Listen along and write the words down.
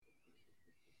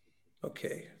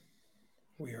Okay,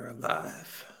 we are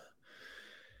live.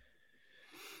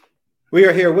 We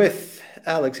are here with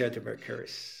Alexander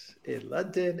Mercuris in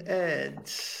London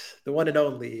and the one and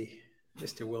only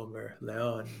Mr. Wilmer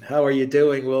Leon. How are you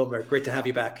doing, Wilmer? Great to have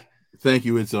you back. Thank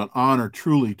you. It's an honor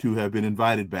truly to have been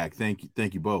invited back. Thank you.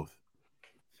 Thank you both.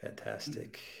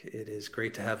 Fantastic. It is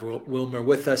great to have Wilmer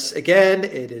with us again.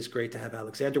 It is great to have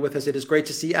Alexander with us. It is great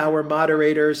to see our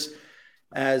moderators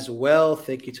as well.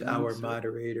 Thank you to our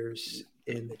moderators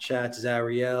in the chat.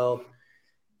 Zariel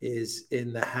is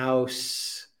in the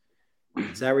house.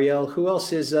 Zariel, who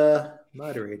else is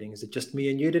moderating? Is it just me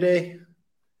and you today?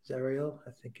 Zariel,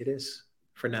 I think it is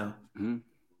for now. Mm-hmm.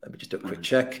 Let me just do a quick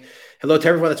check. Hello to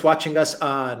everyone that's watching us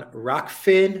on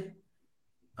Rockfin,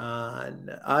 on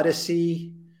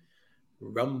Odyssey,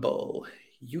 Rumble,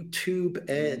 YouTube,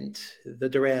 and the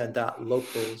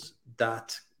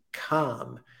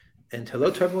Duran.locals.com. And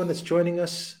hello to everyone that's joining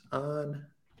us on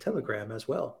Telegram as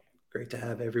well. Great to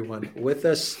have everyone with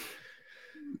us.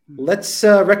 Let's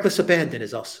Reckless Abandon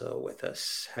is also with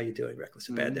us. How you doing, Reckless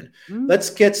Abandon? Let's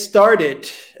get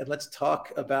started and let's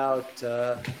talk about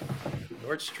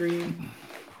Nord Stream.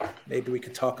 Maybe we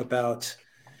could talk about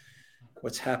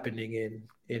what's happening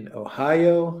in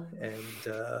Ohio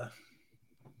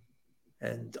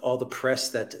and all the press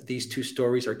that these two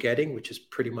stories are getting, which is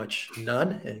pretty much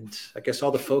none. And I guess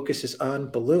all the focus is on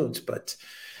balloons. But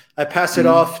I pass it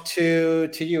off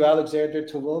to you, Alexander,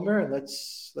 to Wilmer, and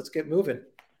let's get moving.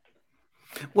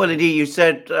 Well, indeed, you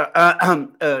said,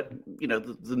 the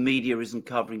media isn't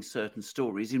covering certain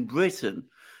stories. In Britain,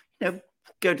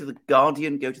 go to the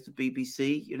Guardian, go to the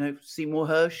BBC, Seymour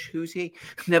Hersh, who's he?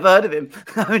 Never heard of him.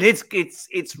 I mean,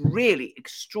 it's really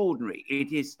extraordinary.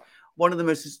 It is one of the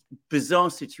most bizarre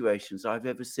situations I've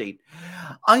ever seen.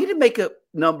 I'm going to make a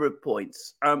number of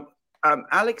points.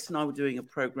 Alex and I were doing a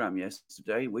program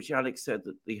yesterday, which Alex said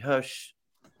that the Hersh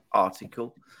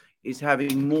article is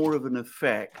having more of an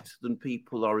effect than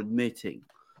people are admitting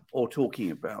or talking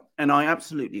about. And I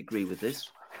absolutely agree with this.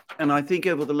 And I think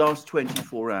over the last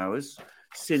 24 hours,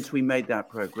 since we made that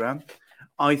program,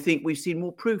 I think we've seen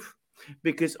more proof.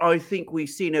 Because I think we've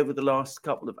seen over the last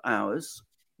couple of hours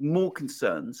more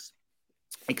concerns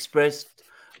expressed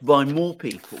by more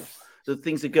people that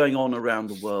things are going on around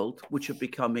the world, which are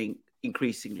becoming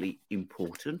increasingly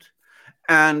important.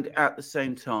 And at the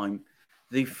same time,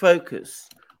 the focus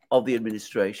of the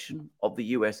administration, of the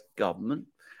US government,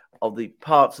 of the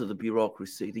parts of the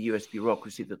bureaucracy, the US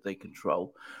bureaucracy that they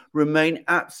control, remain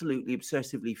absolutely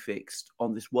obsessively fixed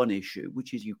on this one issue,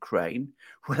 which is Ukraine,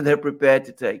 where they're prepared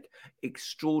to take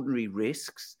extraordinary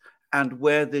risks and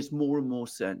where there's more and more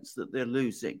sense that they're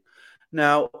losing.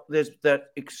 Now, there's that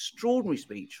extraordinary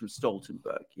speech from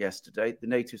Stoltenberg yesterday, the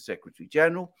NATO Secretary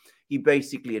General. He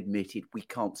basically admitted we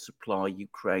can't supply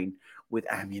Ukraine with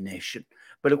ammunition.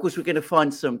 But of course, we're going to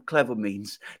find some clever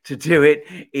means to do it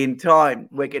in time.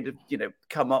 We're going to,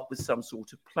 come up with some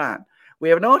sort of plan. We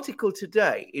have an article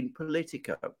today in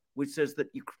Politico which says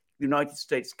that the United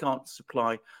States can't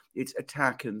supply its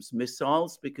ATACMS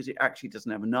missiles because it actually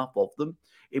doesn't have enough of them.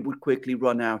 It would quickly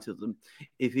run out of them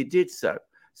if it did so.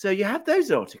 So you have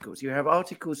those articles. You have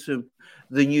articles from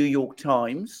the New York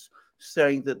Times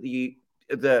saying that the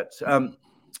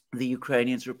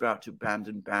Ukrainians are about to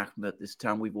abandon Bakhmut, this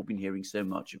town we've all been hearing so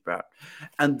much about.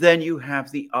 And then you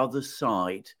have the other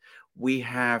side. We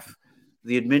have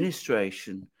the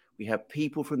administration. We have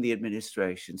people from the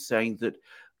administration saying that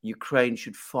Ukraine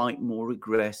should fight more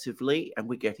aggressively. And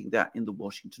we're getting that in the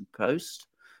Washington Post,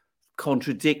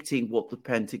 contradicting what the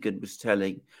Pentagon was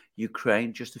telling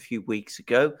Ukraine just a few weeks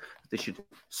ago. They should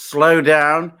slow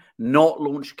down, not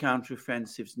launch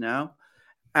counteroffensives now.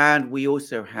 And we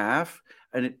also have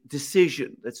a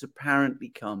decision that's apparently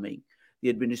coming. The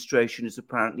administration is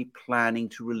apparently planning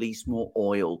to release more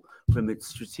oil from its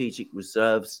strategic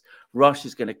reserves.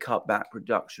 Russia's going to cut back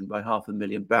production by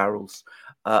 500,000 barrels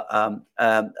a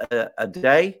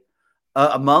day,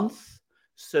 a month.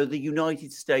 So the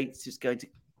United States is going to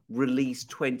release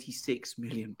 26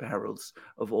 million barrels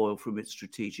of oil from its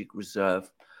strategic reserve,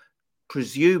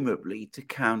 presumably to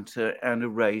counter and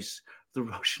erase the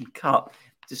Russian cut,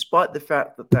 despite the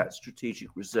fact that that strategic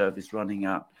reserve is running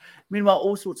out. Meanwhile,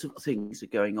 all sorts of things are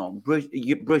going on.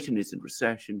 Britain is in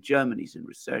recession. Germany's in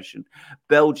recession.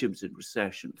 Belgium's in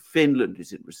recession. Finland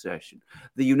is in recession.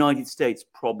 The United States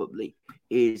probably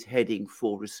is heading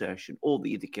for recession. All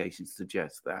the indications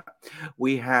suggest that.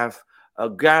 We have a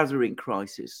gathering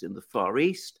crisis in the Far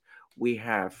East. We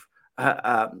have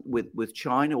with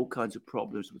China, all kinds of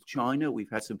problems with China. We've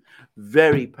had some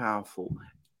very powerful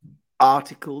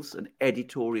articles and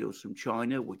editorials from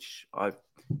China, which I've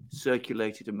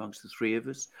circulated amongst the three of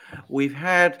us. We've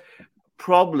had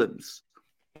problems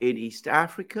in East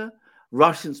Africa,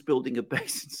 Russians building a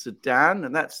base in Sudan,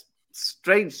 and that's a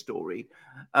strange story.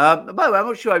 By the way, I'm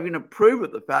not sure I even approve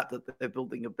of the fact that they're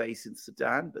building a base in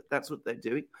Sudan, but that's what they're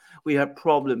doing. We have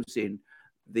problems in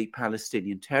the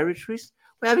Palestinian territories.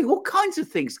 We're having all kinds of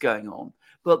things going on,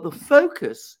 but the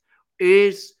focus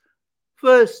is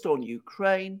first on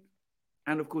Ukraine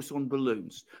and, of course, on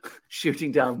balloons,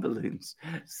 shooting down balloons.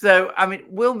 So, I mean,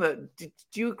 Wilmer, do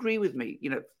you agree with me? You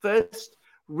know, first,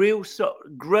 real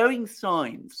growing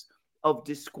signs of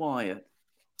disquiet,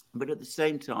 but at the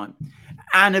same time,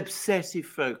 an obsessive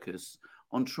focus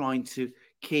on trying to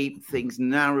keep things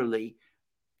narrowly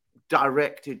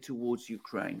directed towards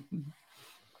Ukraine.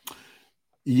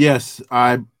 Yes,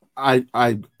 I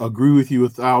agree with you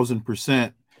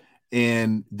 1,000%.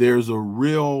 And there's a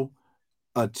real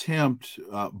attempt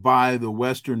by the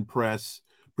Western press,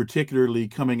 particularly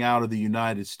coming out of the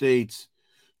United States,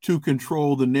 to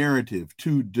control the narrative,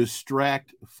 to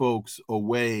distract folks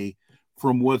away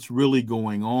from what's really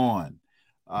going on.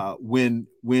 When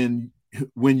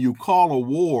you call a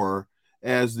war,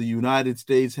 as the United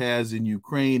States has in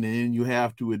Ukraine, and then you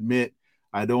have to admit,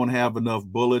 I don't have enough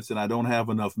bullets and I don't have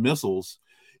enough missiles,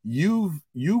 you've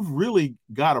really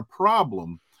got a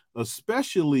problem,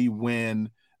 especially when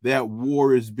that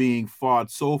war is being fought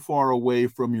so far away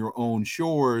from your own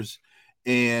shores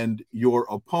and your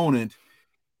opponent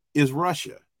is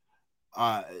Russia.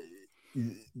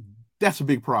 That's a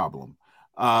big problem.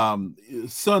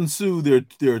 Sun Tzu,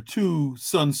 there are two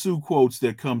Sun Tzu quotes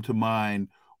that come to mind.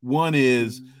 One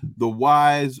is, the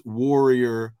wise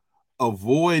warrior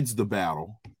avoids the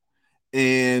battle.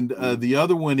 And the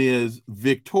other one is,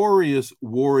 victorious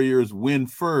warriors win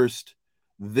first,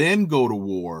 then go to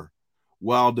war,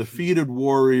 while defeated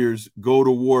warriors go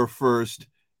to war first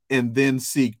and then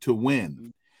seek to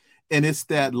win. And it's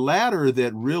that latter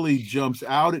that really jumps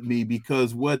out at me,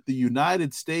 because what the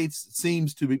United States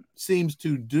seems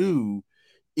to do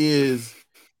is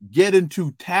get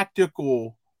into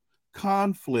tactical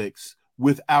conflicts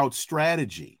without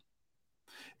strategy.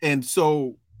 And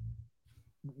so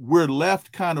we're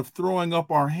left kind of throwing up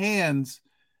our hands,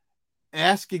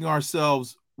 asking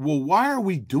ourselves, well, why are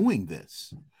we doing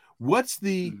this? What's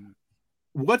the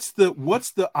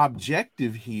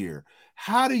objective here?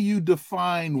 How do you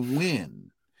define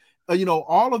win?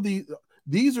 All of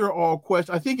these are all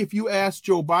questions. I think if you ask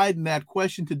Joe Biden that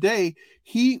question today,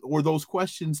 those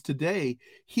questions today,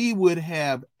 he would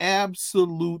have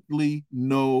absolutely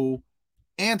no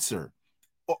answer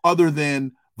other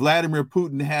than Vladimir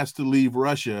Putin has to leave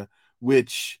Russia,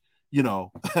 which,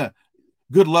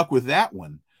 good luck with that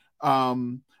one.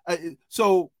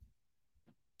 So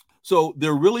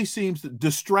there really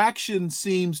distraction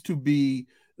seems to be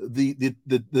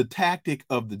the tactic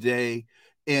of the day.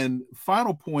 And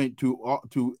final point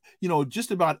to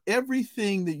just about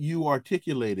everything that you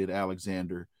articulated,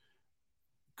 Alexander,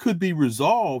 could be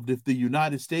resolved if the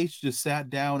United States just sat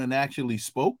down and actually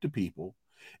spoke to people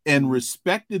and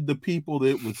respected the people that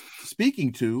it was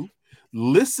speaking to,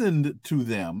 listened to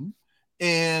them,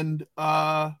 and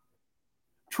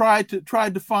tried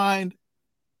to find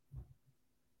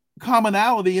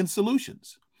commonality in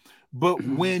solutions. But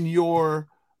when you're,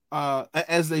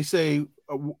 as they say,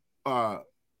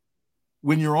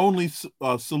 when your only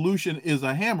solution is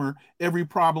a hammer, every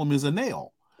problem is a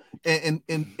nail. And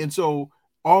so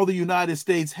all the United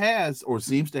States has, or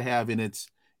seems to have in its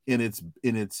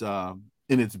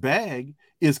bag,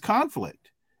 is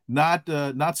conflict, not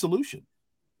solution.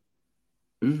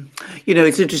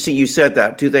 It's interesting you said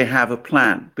that. Do they have a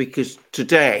plan? Because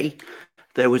today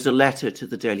there was a letter to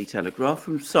the Daily Telegraph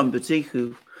from somebody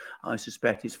who I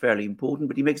suspect is fairly important,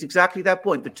 but he makes exactly that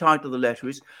point. The title of the letter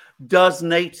is, "Does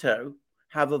NATO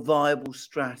have a viable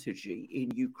strategy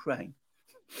in Ukraine?"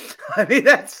 I mean,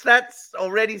 that's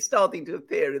already starting to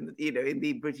appear in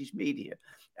the British media.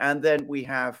 And then we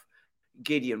have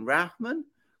Gideon Rachman,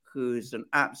 who's an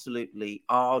absolutely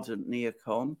ardent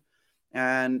neocon,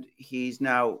 and he's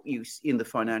now in the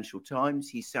Financial Times.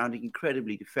 He's sounding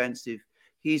incredibly defensive.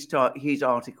 His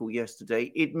article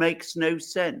yesterday, "It makes no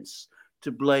sense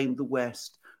to blame the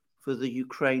West for the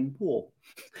Ukraine war."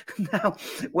 Now,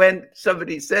 when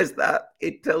somebody says that,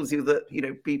 it tells you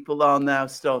that people are now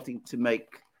starting to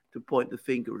point the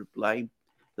finger at blame,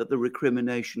 that the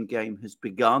recrimination game has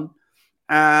begun,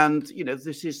 and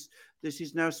this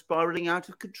is now spiraling out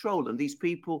of control. And these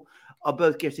people are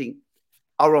both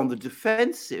are on the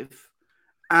defensive,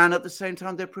 and at the same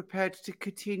time they're prepared to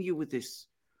continue with this.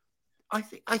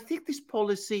 I think this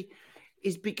policy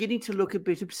is beginning to look a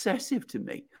bit obsessive to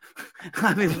me.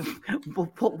 I mean,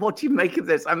 what do you make of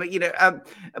this? I mean,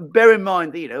 bear in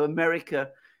mind that, America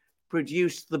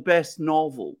produced the best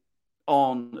novel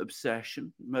on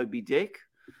obsession, Moby Dick.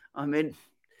 I mean,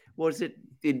 was it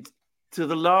to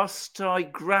the last I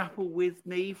grapple with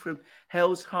me from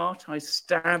hell's heart, I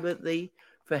stab at thee.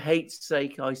 For hate's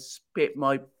sake, I spit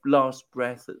my last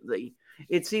breath at thee.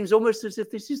 It seems almost as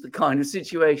if this is the kind of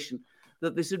situation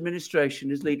that this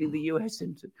administration is leading the US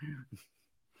into.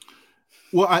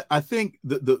 Well, I think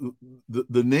the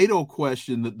NATO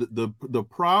question, the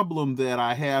problem that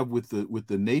I have with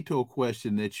the NATO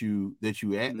question that you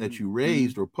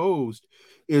raised or posed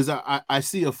is I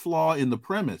see a flaw in the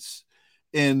premise.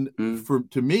 And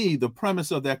to me, the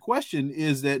premise of that question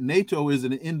is that NATO is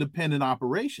an independent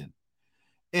operation,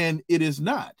 and it is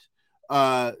not.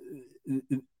 I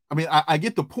mean, I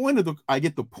get the point of the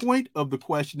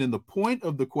question, and the point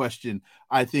of the question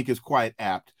I think is quite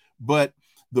apt. But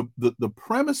the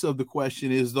premise of the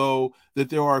question is, though, that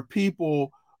there are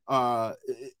people that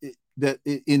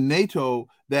in NATO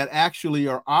that actually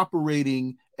are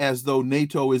operating as though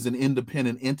NATO is an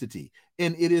independent entity,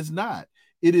 and it is not.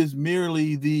 It is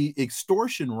merely the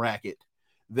extortion racket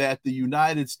that the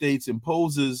United States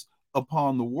imposes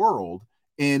upon the world,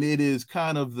 and it is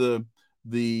kind of the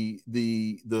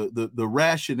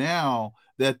rationale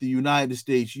that the United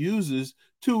States uses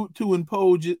to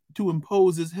impose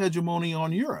its hegemony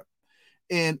on Europe,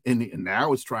 and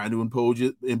now it's trying to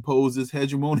impose its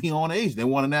hegemony on Asia. They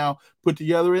want to now put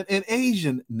together an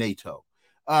Asian NATO,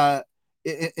 and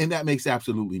that makes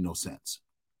absolutely no sense.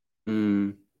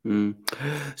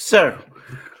 So,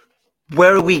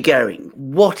 where are we going?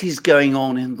 What is going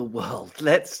on in the world?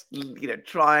 Let's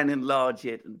try and enlarge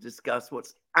it and discuss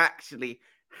what's actually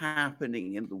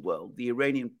happening in the world. The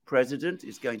Iranian president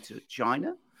is going to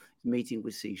China, meeting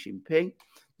with Xi Jinping.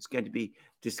 There's going to be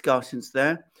discussions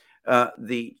there.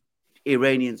 The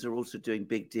Iranians are also doing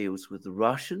big deals with the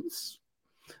Russians.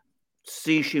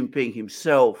 Xi Jinping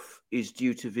himself is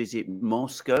due to visit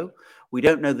Moscow. We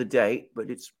don't know the date,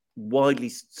 but it's widely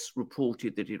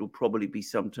reported that it'll probably be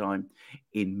sometime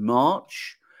in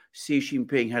March. Xi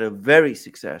Jinping had a very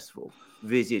successful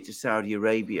visit to Saudi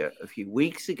Arabia a few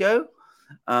weeks ago.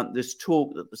 There's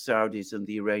talk that the Saudis and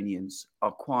the Iranians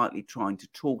are quietly trying to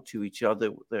talk to each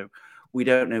other. We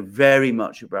don't know very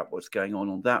much about what's going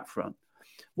on that front.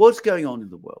 What's going on in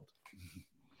the world?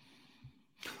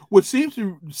 What seems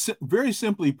to, very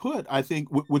simply put, I think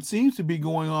what seems to be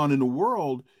going on in the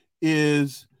world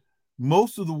is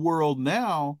most of the world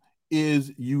now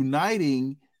is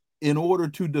uniting in order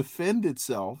to defend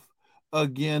itself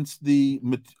against the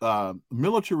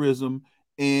militarism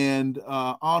and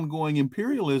ongoing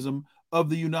imperialism of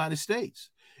the United States.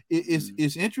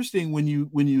 It's interesting when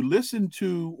you listen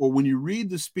to or when you read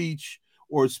the speech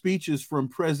or speeches from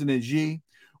President Xi,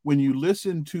 when you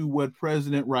listen to what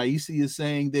President Raisi is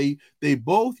saying, they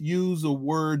both use a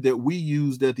word that we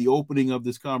used at the opening of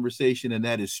this conversation, and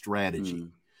that is strategy.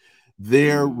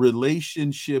 Their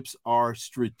relationships are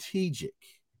strategic.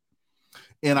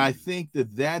 And I think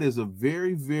that is a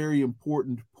very, very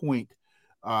important point.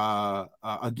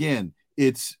 Again,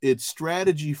 it's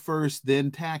strategy first,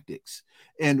 then tactics.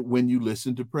 And when you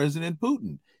listen to President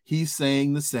Putin, he's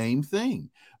saying the same thing.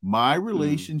 My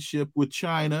relationship with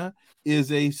China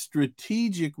is a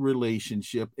strategic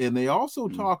relationship. And they also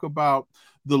talk about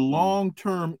the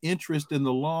long-term interest and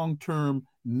the long-term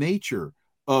nature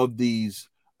of these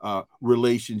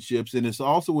relationships. And it's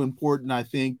also important, I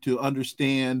think, to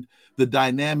understand the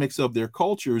dynamics of their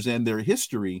cultures and their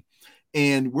history.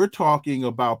 And we're talking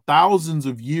about thousands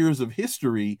of years of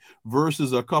history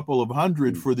versus a couple of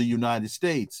hundred for the United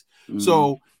States.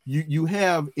 So you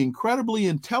have incredibly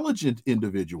intelligent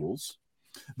individuals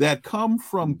that come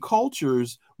from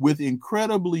cultures with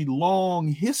incredibly long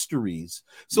histories.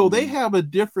 So they have a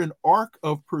different arc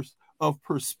of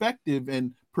perspective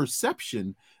and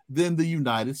perception than the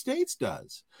United States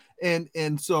does.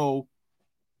 And so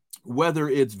whether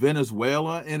it's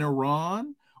Venezuela and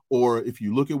Iran, or if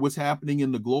you look at what's happening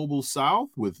in the global South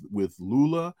with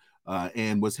Lula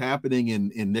and what's happening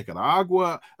in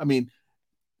Nicaragua, I mean,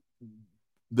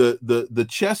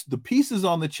 the pieces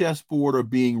on the chessboard are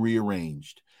being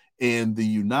rearranged, and the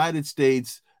United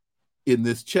States in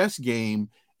this chess game,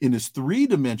 in this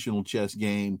three-dimensional chess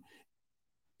game,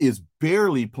 is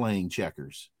barely playing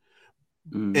checkers.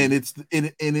 And it's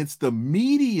the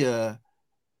media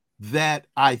that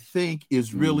I think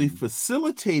is really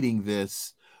facilitating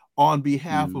this on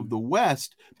behalf of the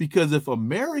West, because if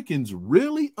Americans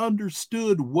really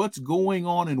understood what's going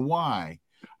on and why,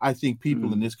 I think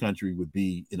people in this country would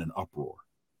be in an uproar.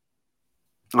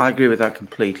 I agree with that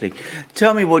completely.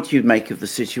 Tell me what you'd make of the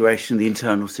situation, the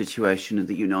internal situation in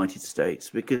the United States,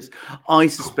 because I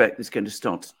suspect it's going to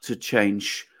start to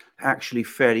change actually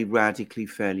fairly radically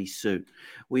fairly soon.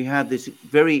 We had this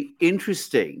very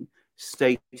interesting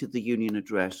State of the Union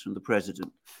address from the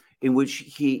president, in which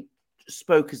he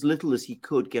spoke as little as he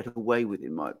could get away with,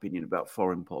 in my opinion, about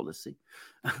foreign policy.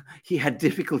 He had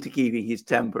difficulty keeping his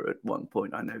temper at one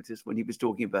point, I noticed, when he was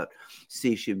talking about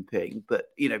Xi Jinping.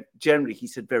 But, generally he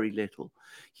said very little.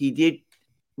 He did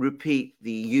repeat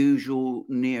the usual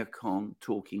neocon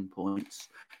talking points.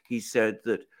 He said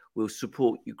that we'll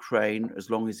support Ukraine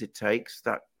as long as it takes.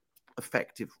 That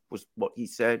effective was what he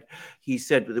said. He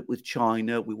said that with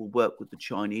China, we will work with the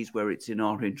Chinese where it's in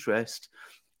our interest.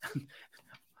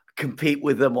 Compete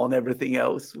with them on everything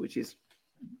else, which is,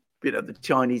 the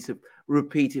Chinese have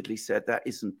repeatedly said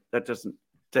that doesn't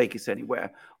take us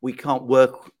anywhere. We can't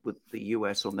work with the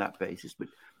US on that basis, but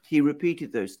he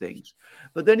repeated those things.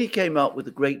 But then he came up with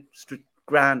a great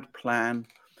grand plan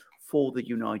for the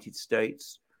United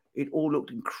States. It all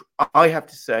looked, I have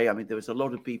to say, there was a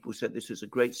lot of people who said this was a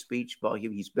great speech by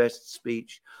him, his best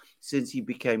speech since he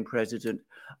became president.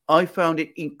 I found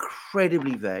it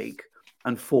incredibly vague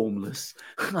and formless.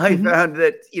 I found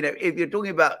that, if you're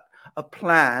talking about a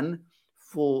plan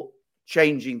for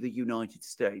changing the United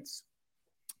States,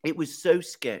 it was so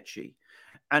sketchy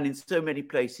and in so many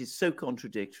places so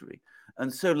contradictory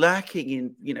and so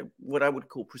lacking in, what I would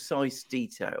call precise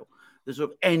detail, the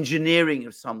sort of engineering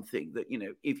of something that,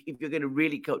 if you're going to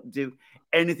really do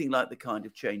anything like the kind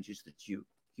of changes that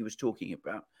he was talking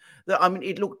about,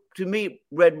 it looked to me,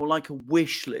 read more like a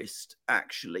wish list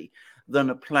actually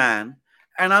than a plan.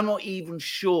 And I'm not even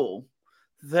sure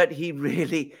that he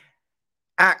really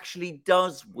actually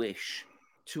does wish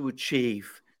to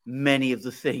achieve many of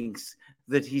the things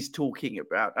that he's talking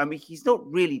about. He's not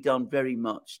really done very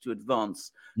much to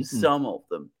advance some of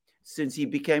them since he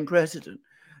became president.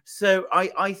 So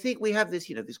I think we have this,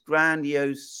 this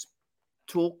grandiose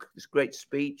talk, this great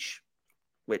speech,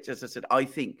 which, as I said, I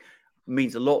think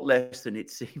means a lot less than it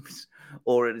seems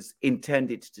or it is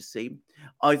intended to seem.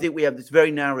 I think we have this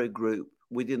very narrow group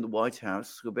within the White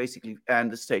House who are basically,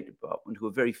 and the State Department, who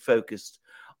are very focused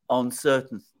on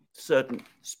certain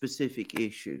specific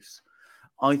issues.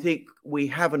 I think we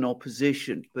have an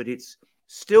opposition, but it's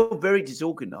still very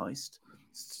disorganized.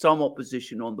 Some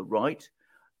opposition on the right,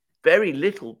 very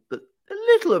little, but a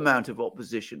little amount of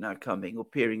opposition now coming,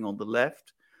 appearing on the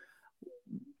left,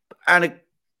 and a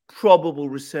probable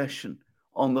recession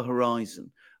on the horizon.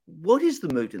 What is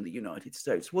the mood in the United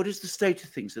States? What is the state of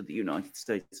things in the United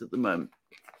States at the moment?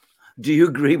 Do you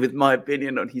agree with my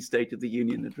opinion on his State of the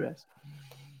Union address?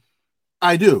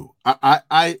 I do.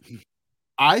 I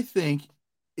think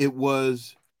it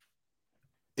was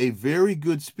a very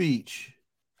good speech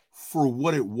for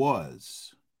what it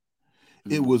was.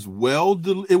 It was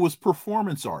it was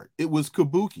performance art. It was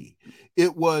kabuki.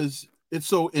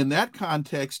 So in that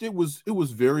context, it was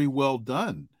very well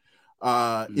done.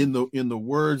 In the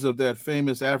words of that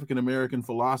famous African-American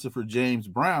philosopher, James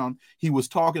Brown, he was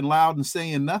talking loud and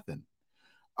saying nothing.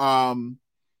 But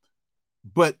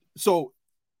so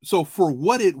for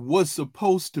what it was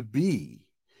supposed to be,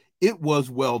 it was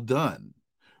well done,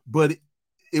 but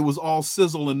it was all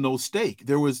sizzle and no steak.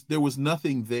 There was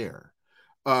nothing there.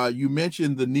 You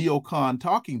mentioned the neocon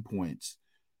talking points.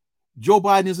 Joe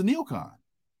Biden is a neocon.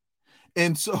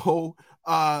 And so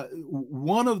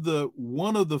one of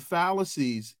the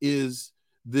fallacies is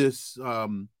this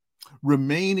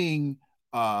remaining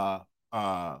thought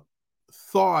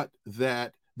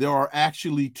that there are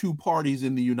actually two parties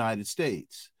in the United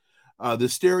States. The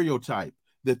stereotype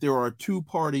that there are two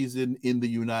parties in the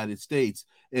United States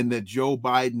and that Joe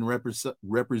Biden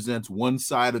represents one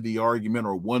side of the argument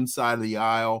or one side of the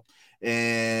aisle,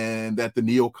 and that the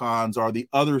neocons are the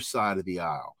other side of the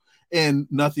aisle. And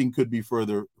nothing could be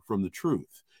further from the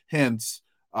truth. Hence,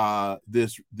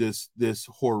 this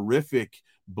horrific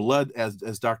blood,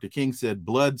 as Dr. King said,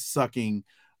 blood-sucking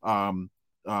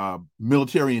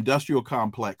military-industrial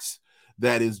complex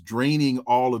that is draining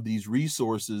all of these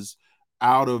resources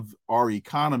out of our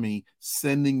economy,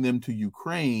 sending them to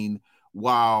Ukraine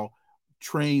while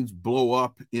trains blow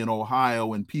up in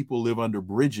Ohio and people live under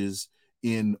bridges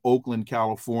in Oakland,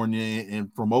 California,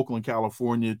 and from Oakland,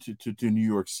 California to New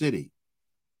York City.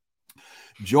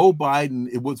 Joe Biden,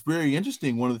 it was very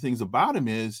interesting. One of the things about him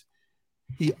is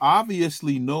he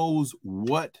obviously knows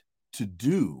what to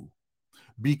do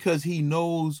because he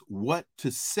knows what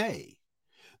to say.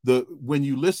 When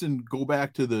you go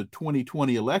back to the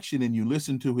 2020 election and you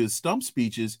listen to his stump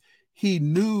speeches, he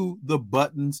knew the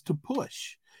buttons to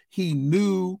push. He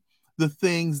knew the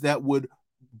things that would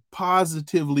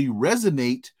positively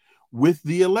resonate with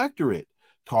the electorate,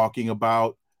 talking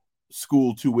about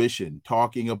school tuition,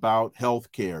 talking about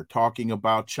healthcare, talking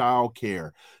about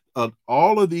childcare,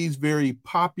 all of these very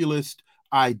populist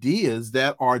ideas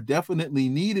that are definitely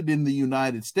needed in the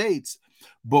United States.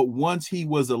 But once he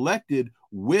was elected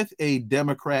with a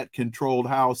Democrat-controlled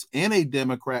House and a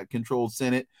Democrat-controlled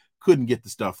Senate, couldn't get the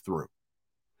stuff through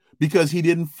because he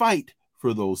didn't fight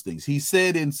for those things. He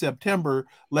said in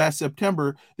last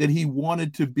September, that he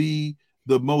wanted to be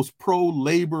the most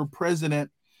pro-labor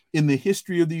president in the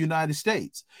history of the United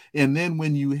States. And then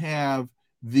when you have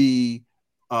the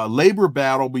labor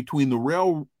battle between the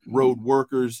railroad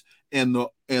workers and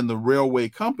the railway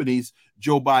companies,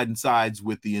 Joe Biden sides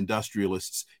with the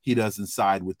industrialists. He doesn't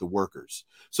side with the workers.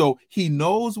 So he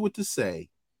knows what to say,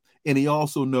 and he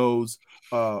also knows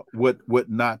what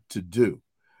not to do.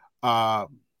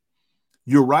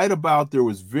 You're right about there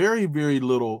was very, very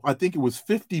little. I think it was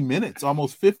 50 minutes,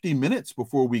 almost 50 minutes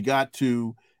before we got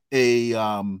to a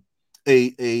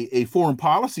foreign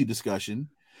policy discussion,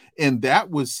 and that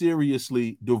was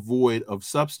seriously devoid of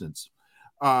substance.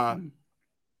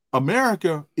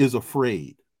 America is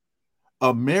afraid.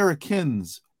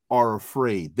 Americans are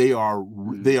afraid. They are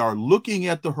looking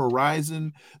at the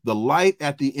horizon. The light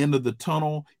at the end of the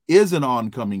tunnel is an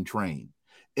oncoming train,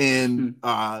 and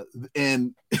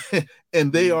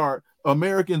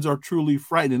Americans are truly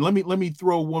frightened. And let me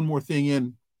throw one more thing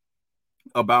in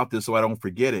about this so I don't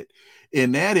forget it,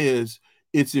 and that is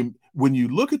when you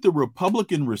look at the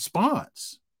Republican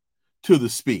response to the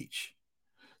speech,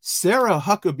 Sarah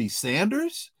Huckabee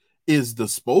Sanders is the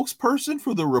spokesperson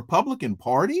for the Republican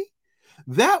Party.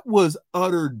 That was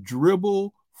utter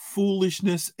dribble,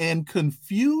 foolishness, and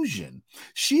confusion.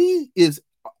 She is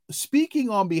speaking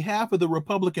on behalf of the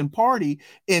Republican Party,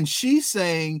 and she's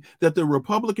saying that the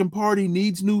Republican Party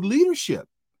needs new leadership.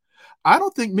 I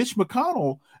don't think Mitch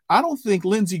McConnell, I don't think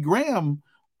Lindsey Graham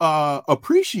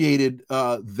appreciated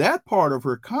that part of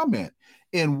her comment.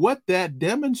 And what that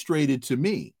demonstrated to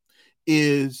me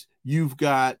is you've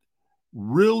got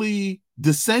really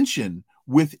dissension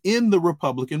within the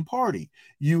Republican Party.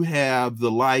 You have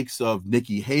the likes of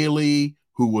Nikki Haley,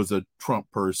 who was a Trump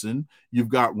person. You've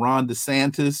got Ron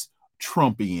DeSantis,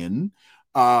 Trumpian,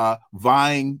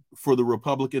 vying for the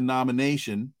Republican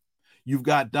nomination. You've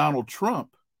got Donald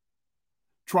Trump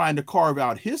trying to carve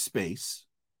out his space.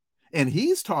 And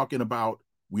he's talking about,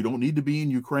 we don't need to be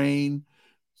in Ukraine.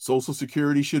 Social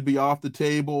Security should be off the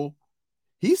table.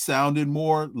 He sounded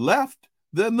more left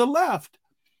than the left.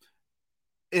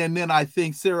 And then I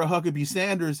think Sarah Huckabee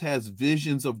Sanders has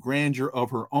visions of grandeur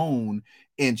of her own,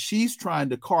 and she's trying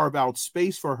to carve out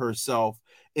space for herself,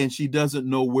 and she doesn't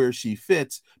know where she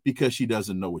fits because she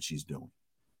doesn't know what she's doing.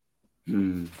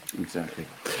 Exactly.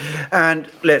 And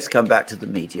let's come back to the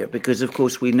media, because, of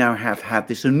course, we now have had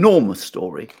this enormous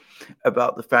story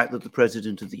about the fact that the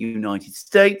President of the United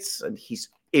States and his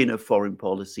inner foreign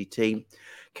policy team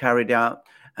carried out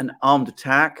an armed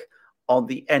attack on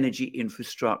the energy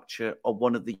infrastructure of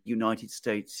one of the United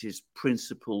States'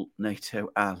 principal NATO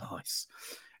allies.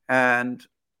 And,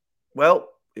 well,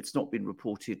 it's not been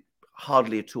reported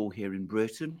hardly at all here in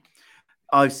Britain.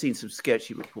 I've seen some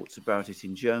sketchy reports about it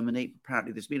in Germany.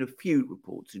 Apparently, there's been a few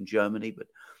reports in Germany, but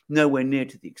nowhere near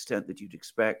to the extent that you'd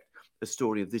expect a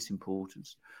story of this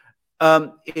importance.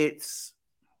 It's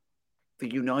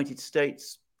the United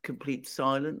States, complete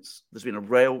silence. There's been a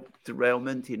rail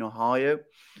derailment in Ohio,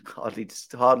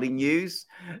 hardly news.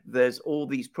 There's all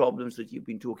these problems that you've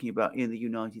been talking about in the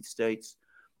United States,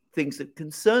 things that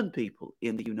concern people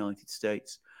in the United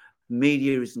States.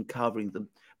 Media isn't covering them.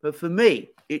 But for me,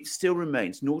 it still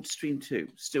remains, Nord Stream 2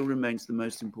 still remains the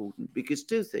most important, because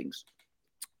two things.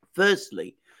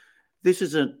 Firstly, this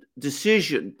is a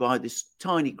decision by this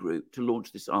tiny group to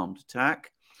launch this armed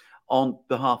attack on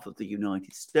behalf of the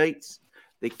United States.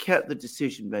 They kept the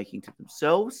decision-making to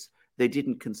themselves. They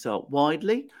didn't consult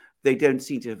widely. They don't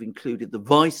seem to have included the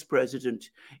vice president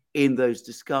in those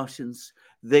discussions.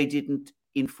 They didn't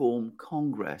inform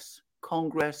Congress.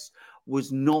 Congress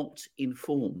was not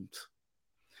informed.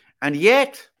 And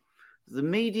yet, the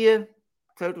media,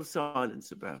 total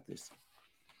silence about this.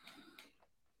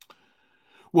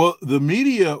 Well, the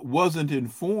media wasn't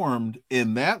informed,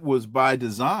 and that was by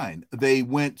design. They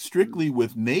went strictly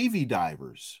with Navy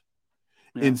divers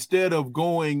instead of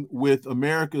going with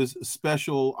America's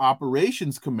Special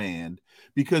Operations Command,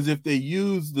 because if they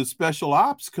use the Special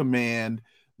Ops Command,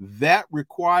 that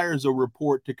requires a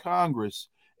report to Congress,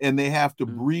 and they have to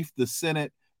brief the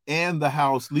Senate and the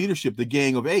House leadership, the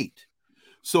Gang of Eight.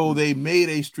 So they made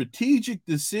a strategic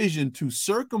decision to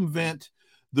circumvent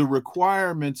the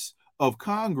requirements of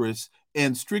Congress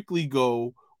and strictly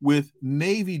go with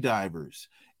Navy divers.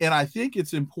 And I think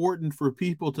it's important for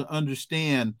people to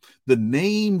understand the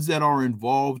names that are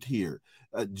involved here.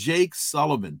 Jake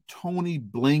Sullivan, Tony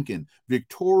Blinken,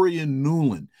 Victoria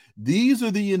Nuland. These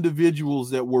are the individuals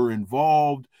that were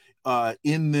involved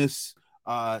in this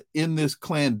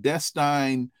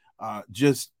clandestine,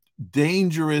 just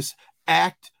dangerous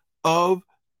act of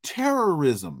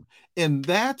terrorism. And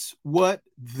that's what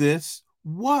this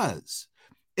was,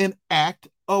 an act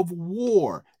of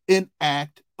war, an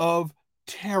act of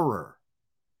terror.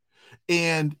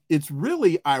 And it's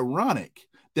really ironic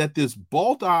that this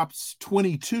Balt Ops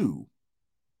 22,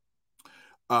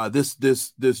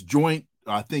 this joint,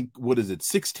 I think,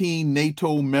 16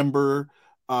 NATO member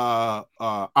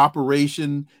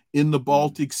operation in the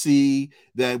Baltic Sea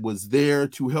that was there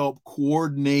to help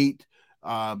coordinate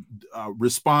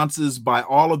responses by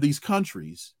all of these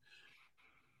countries.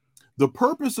 The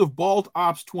purpose of Balt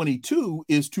Ops 22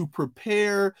 is to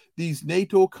prepare these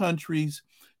NATO countries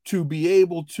to be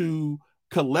able to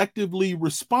collectively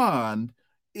respond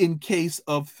in case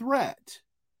of threat.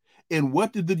 And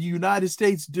what did the United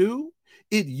States do?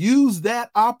 It used that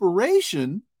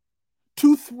operation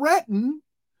to threaten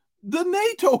the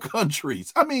NATO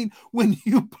countries. I mean, when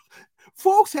you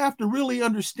folks have to really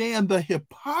understand the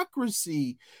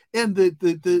hypocrisy and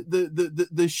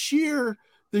the sheer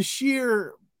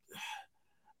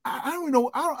I don't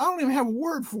know. I don't even have a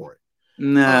word for it.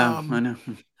 No, I know.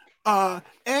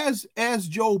 As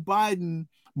Joe Biden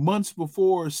months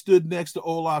before stood next to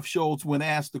Olaf Scholz when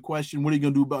asked the question, what are you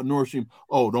going to do about Nord Stream?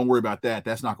 Oh, don't worry about that.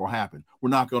 That's not going to happen. We're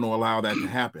not going to allow that to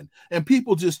happen. And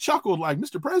people just chuckled like,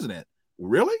 Mr. President,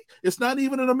 really? It's not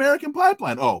even an American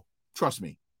pipeline. Oh, trust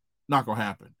me, not going to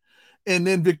happen. And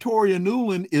then Victoria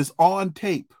Nuland is on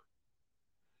tape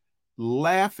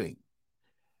laughing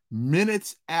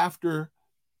minutes after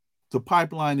the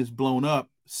pipeline is blown up,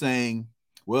 saying,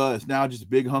 well, it's now just a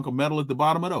big hunk of metal at the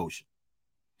bottom of the ocean.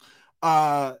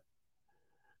 I'm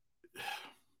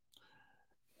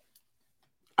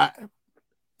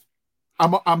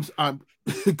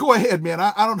go ahead, man.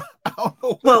 I don't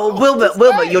know. Well, Wilmer,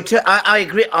 I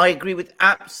agree. I agree with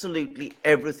absolutely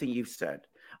everything you've said.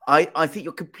 I think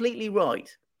you're completely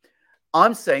right.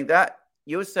 I'm saying that.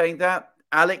 You're saying that.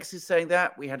 Alex is saying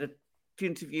that. We had an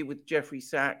interview with Jeffrey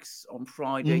Sachs on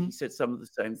Friday. Mm-hmm. He said some of the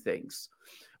same things.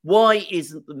 Why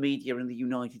isn't the media in the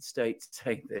United States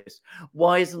saying this?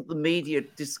 Why isn't the media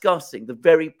discussing the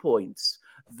very points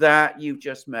that you've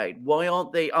just made? Why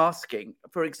aren't they asking,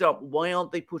 for example, why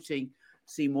aren't they putting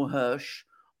Seymour Hersh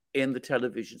in the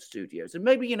television studios? And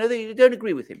maybe, they don't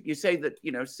agree with him. You say that,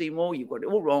 Seymour, you've got it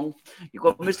all wrong. You've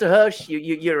got Mr. Hersh,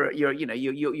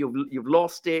 you've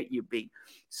lost it. You've been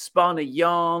spun a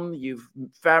yarn. You've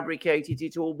fabricated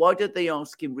it all. Why don't they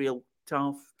ask him real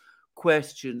tough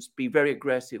questions, be very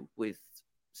aggressive with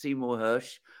Seymour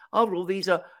Hersh? After all, these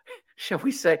are, shall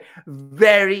we say,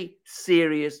 very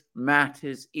serious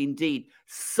matters indeed.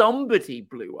 Somebody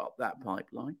blew up that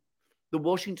pipeline. The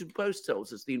Washington Post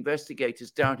tells us the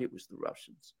investigators doubt it was the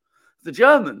Russians. The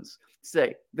Germans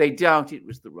say they doubt it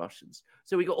was the Russians.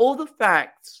 So we got all the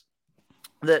facts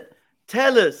that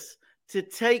tell us to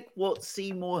take what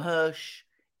Seymour Hersh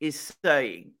is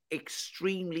saying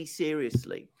extremely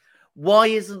seriously. Why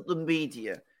isn't the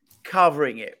media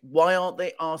covering it? Why aren't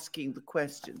they asking the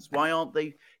questions? Why aren't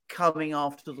they coming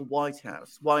after the White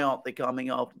House? Why aren't they coming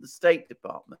after the State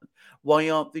Department? Why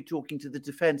aren't they talking to the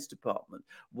Defense Department?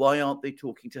 Why aren't they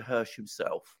talking to Hersh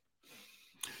himself?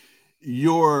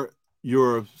 Your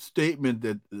statement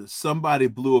that somebody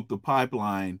blew up the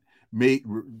pipeline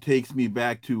takes me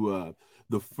back to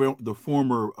the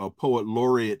former poet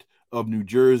laureate of New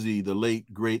Jersey, the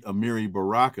late, great Amiri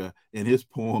Baraka, in his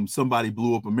poem, Somebody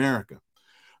Blew Up America.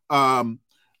 The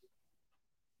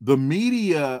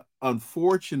media,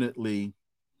 unfortunately,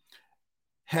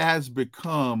 has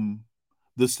become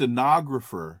the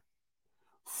stenographer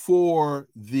for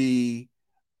the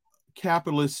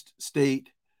capitalist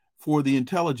state, for the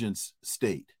intelligence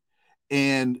state.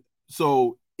 And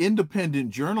so independent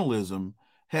journalism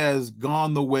has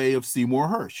gone the way of Seymour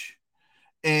Hersh.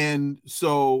 And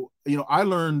so, I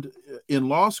learned in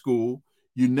law school,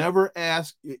 you never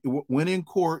ask, when in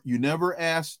court, you never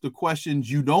ask the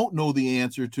questions you don't know the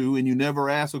answer to, and you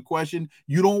never ask a question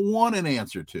you don't want an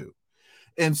answer to.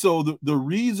 And so the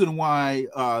reason why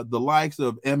the likes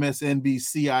of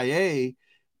MSNBC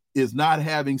is not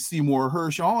having Seymour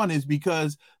Hersh on is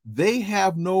because they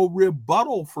have no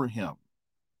rebuttal for him.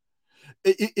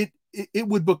 It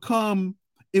would become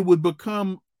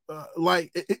like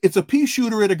it's a pea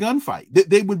shooter at a gunfight.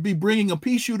 They would be bringing a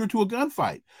pea shooter to a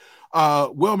gunfight.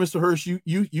 Well, Mr. Hirsch,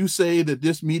 you say that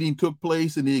this meeting took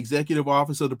place in the executive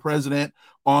office of the president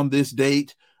on this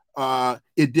date.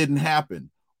 It didn't happen.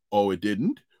 Oh, it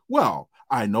didn't? Well,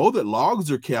 I know that logs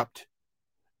are kept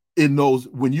in those.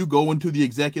 When you go into the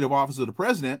executive office of the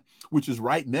president, which is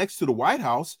right next to the White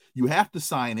House, you have to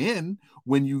sign in.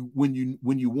 When you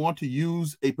want to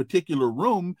use a particular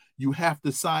room, you have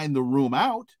to sign the room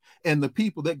out, and the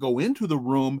people that go into the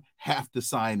room have to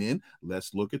sign in.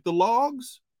 Let's look at the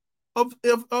logs of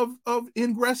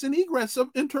ingress and egress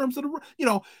in terms of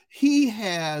he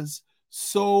has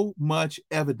so much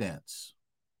evidence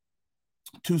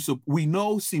we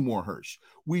know Seymour Hersh.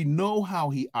 We know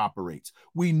how he operates.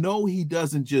 We know he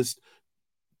doesn't just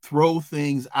throw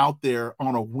things out there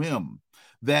on a whim,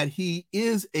 that he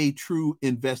is a true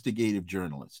investigative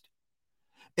journalist.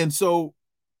 And so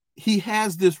he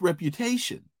has this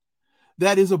reputation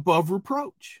that is above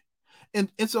reproach. And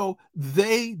so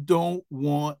they don't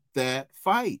want that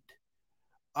fight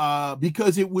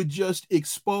because it would just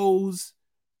expose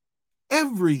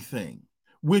everything,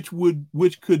 which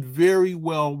could very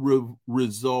well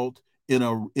result in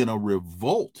a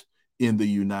revolt in the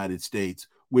United States,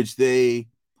 which they're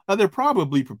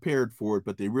probably prepared for it,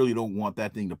 but they really don't want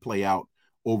that thing to play out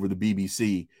over the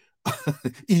BBC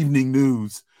evening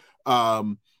news,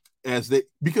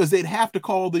 because they'd have to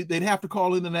call in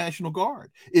the National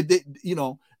Guard.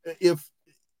 If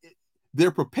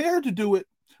they're prepared to do it,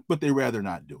 but they rather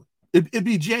not do it. It'd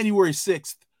be January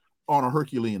 6th on a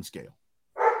Herculean scale.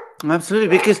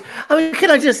 Absolutely, because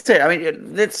can I just say,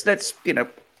 let's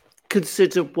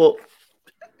consider what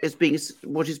is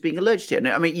being alleged here.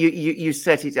 Now, you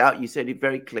set it out. You said it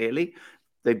very clearly.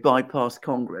 They bypassed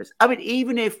Congress.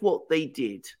 Even if what they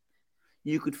did,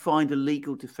 you could find a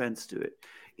legal defense to it,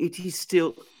 it is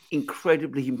still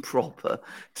incredibly improper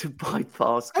to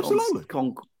bypass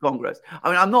Congress.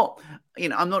 I'm not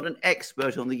an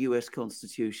expert on the U.S.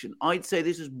 Constitution. I'd say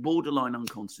this is borderline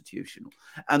unconstitutional,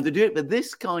 and to do it for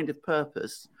this kind of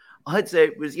purpose, I'd say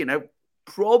it was,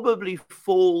 probably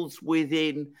falls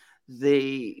within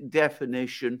the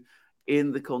definition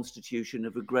in the Constitution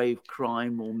of a grave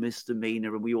crime or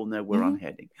misdemeanor, and we all know where I'm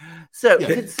heading. So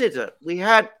consider we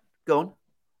had go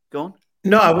on.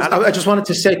 No, I just wanted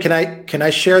to say, can I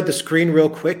share the screen real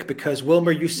quick? Because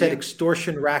Wilmer, you said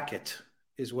extortion racket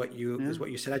is what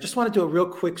you said. I just want to do a real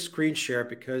quick screen share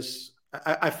because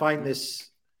I find this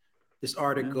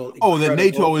article incredible. That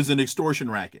NATO is an extortion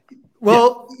racket.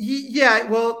 Well,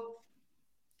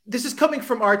 this is coming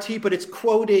from RT, but it's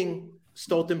quoting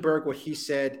Stoltenberg, what he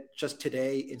said just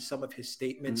today in some of his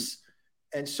statements.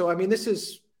 And so, this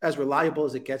is as reliable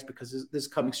as it gets because this is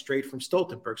coming straight from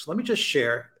Stoltenberg. So let me just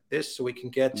share this so we can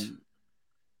get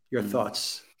your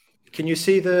thoughts. Can you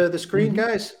see the screen,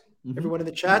 guys? Everyone in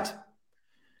the chat?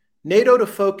 NATO to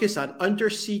focus on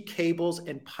undersea cables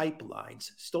and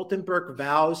pipelines. Stoltenberg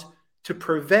vows to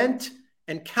prevent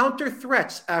and counter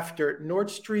threats after Nord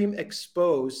Stream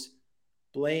expose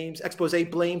blames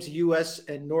U.S.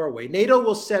 and Norway. NATO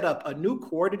will set up a new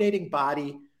coordinating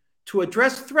body to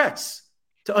address threats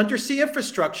to undersea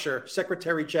infrastructure,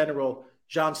 Secretary General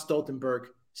John Stoltenberg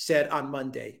said on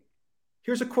Monday.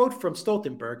 Here's a quote from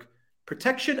Stoltenberg.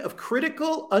 Protection of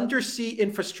critical undersea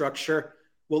infrastructure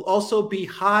will also be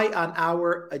high on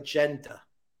our agenda.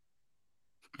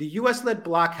 The U.S.-led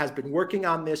bloc has been working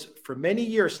on this for many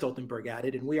years, Stoltenberg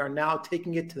added, and we are now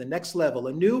taking it to the next level.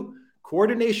 A new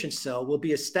coordination cell will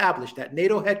be established at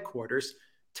NATO headquarters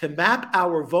to map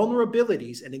our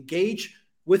vulnerabilities and engage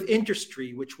with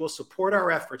industry, which will support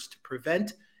our efforts to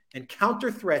prevent and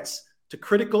counter threats to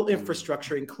critical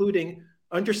infrastructure, including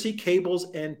undersea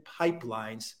cables and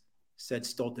pipelines, said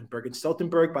Stoltenberg. And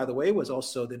Stoltenberg, by the way, was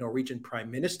also the Norwegian prime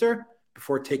minister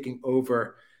before taking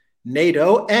over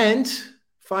NATO. And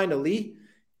finally,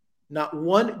 not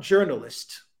one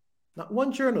journalist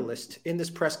in this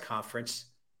press conference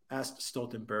asked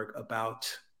Stoltenberg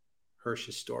about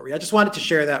Hersh's story. I just wanted to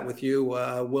share that with you,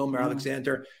 Wilmer,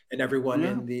 Alexander, and everyone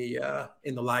in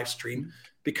the live stream,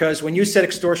 because when you said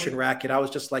extortion racket, I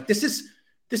was just like, this is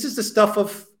the stuff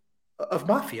of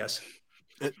mafias.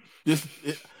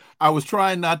 I was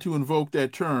trying not to invoke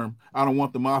that term. I don't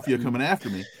want the mafia coming after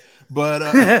me,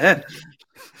 but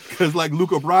because like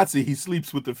Luca Brasi, he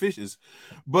sleeps with the fishes.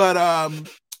 But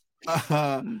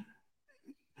and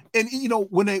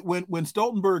when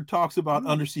Stoltenberg talks about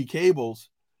undersea cables,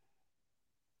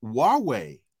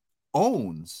 Huawei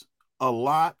owns a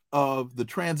lot of the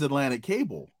transatlantic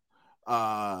cable,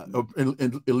 at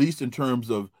least in terms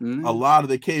of a lot of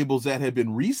the cables that have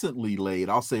been recently laid,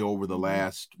 I'll say over the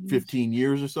last 15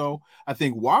 years or so. I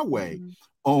think Huawei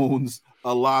owns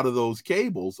a lot of those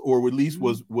cables, or at least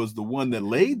was the one that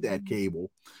laid that cable.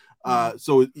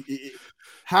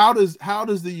 How does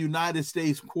the United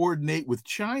States coordinate with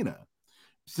China,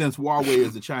 since Huawei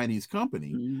is a Chinese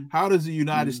company? How does the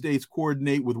United States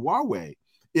coordinate with Huawei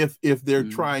if they're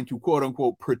trying to, quote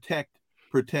unquote, protect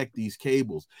these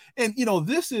cables? And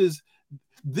this is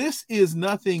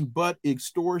nothing but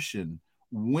extortion.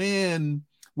 When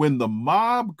the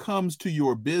mob comes to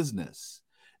your business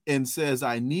and says,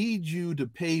 I need you to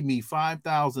pay me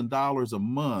 $5,000 a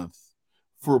month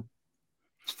for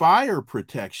fire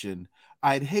protection,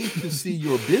 I'd hate to see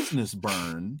your business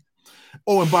burn.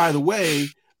 Oh, and by the way,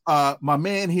 my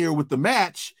man here with the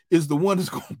match is the one that's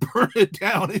going to burn it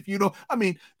down. If you don't, I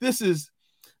mean, this is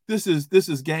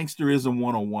gangsterism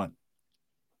 101.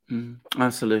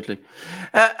 Absolutely.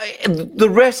 The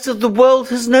rest of the world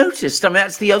has noticed. I mean,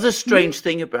 that's the other strange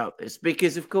thing about this,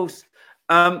 because, of course,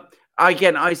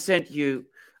 again, I sent you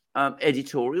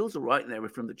editorials, all right, they were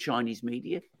from the Chinese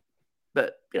media,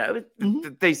 but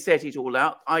they set it all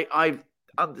out. I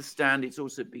understand it's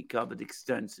also been covered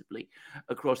extensively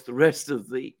across the rest of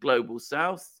the global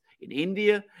South, in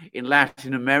India, in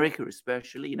Latin America,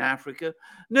 especially in Africa.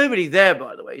 Nobody there,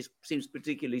 by the way, seems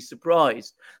particularly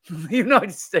surprised the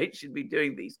United States should be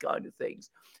doing these kind of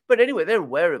things. But anyway, they're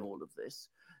aware of all of this.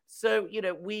 So,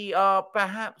 we are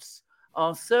perhaps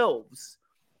ourselves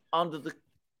under the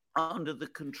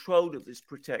control of this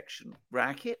protection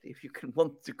racket, if you can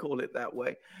want to call it that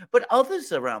way. But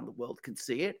others around the world can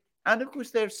see it. And of course,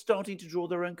 they're starting to draw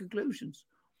their own conclusions.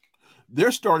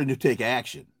 They're starting to take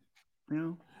action.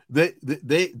 Yeah.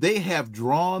 They have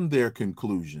drawn their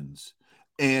conclusions.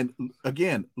 And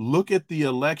again, look at the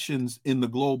elections in the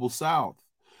global South.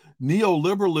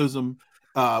 Neoliberalism,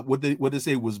 what they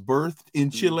say, was birthed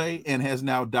in Chile and has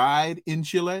now died in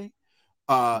Chile.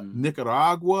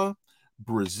 Nicaragua,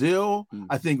 Brazil.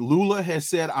 I think Lula has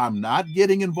said, I'm not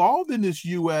getting involved in this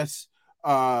U.S.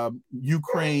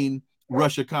 Ukraine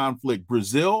Russia conflict.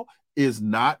 Brazil is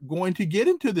not going to get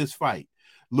into this fight.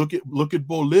 Look at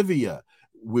Bolivia.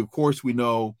 Of course, we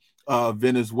know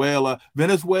Venezuela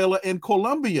and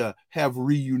Colombia have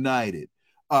reunited.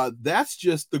 That's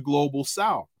just the global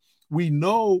South. We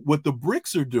know what the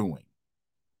BRICS are doing.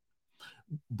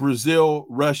 Brazil,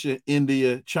 Russia,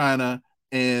 India, China,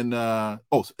 and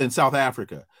South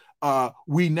Africa.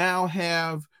 We now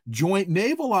have joint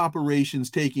naval operations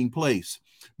taking place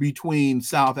between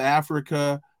South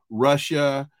Africa,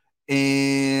 Russia,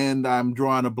 and I'm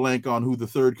drawing a blank on who the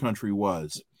third country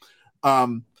was.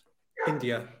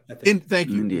 India, I think. Thank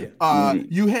you. India.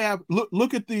 You have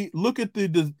look at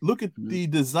the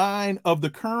design of the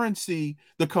currency,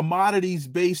 the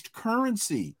commodities-based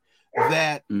currency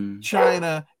that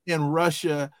China and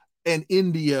Russia and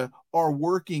India are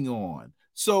working on.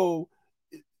 So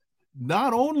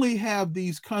not only have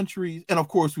these countries, and of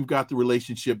course we've got the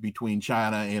relationship between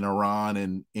China and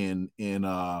Iran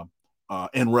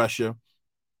and Russia.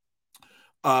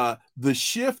 The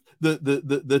shift,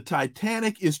 the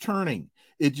Titanic is turning.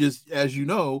 It just, as you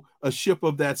know, a ship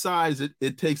of that size,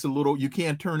 it takes a little, you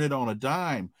can't turn it on a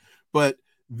dime, but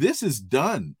this is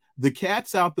done. The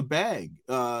cat's out the bag.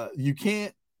 You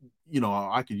can't,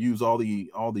 I could use all the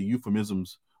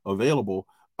euphemisms available.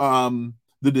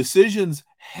 The decisions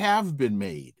have been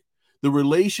made. The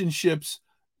relationships,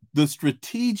 the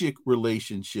strategic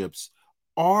relationships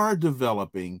are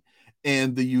developing,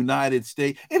 and the United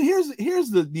States. And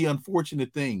here's the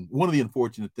unfortunate thing. One of the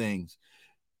unfortunate things,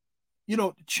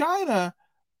 China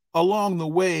along the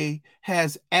way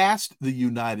has asked the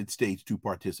United States to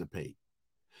participate.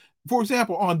 For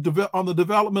example, on the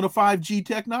development of 5G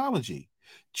technology,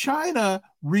 China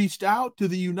reached out to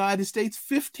the United States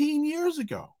 15 years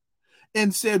ago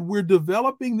and said, we're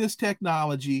developing this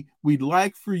technology. We'd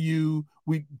like for you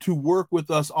to work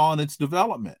with us on its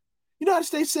development. The United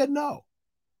States said no.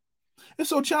 And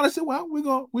so China said, well, we're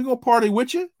gonna party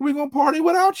with you. We're gonna party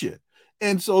without you.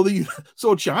 And so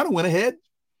China went ahead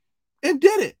and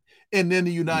did it. And then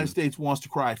the United States wants to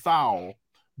cry foul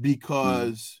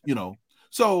because,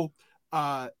 so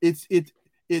it's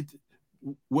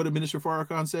what did Minister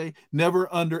Farrakhan say?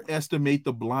 Never underestimate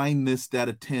the blindness that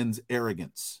attends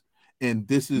arrogance. And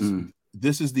this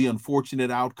is the unfortunate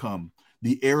outcome.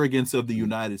 The arrogance of the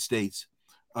United States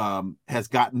has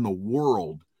gotten the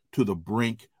world to the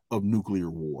brink of nuclear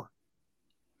war.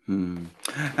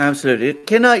 Absolutely.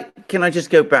 Can I just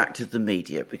go back to the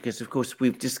media? Because of course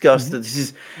we've discussed that this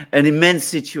is an immense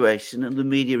situation and the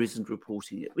media isn't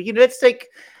reporting it. But let's take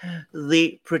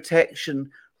the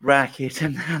protection racket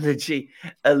analogy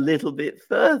a little bit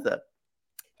further.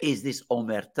 Is this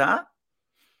omerta?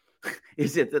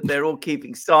 Is it that they're all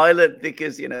keeping silent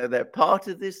because they're part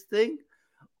of this thing?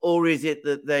 Or is it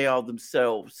that they are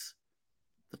themselves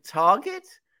the target?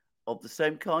 of the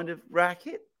same kind of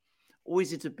racket? Or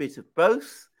is it a bit of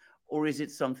both? Or is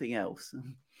it something else?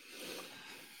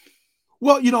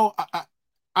 Well,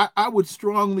 I would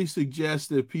strongly suggest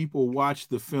that people watch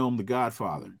the film The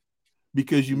Godfather,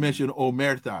 because you mentioned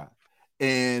Omerta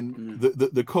and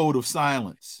the code of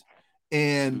silence.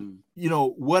 And,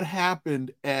 what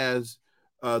happened as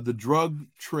the drug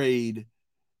trade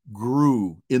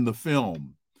grew in the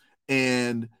film,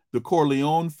 and the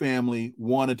Corleone family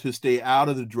wanted to stay out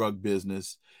of the drug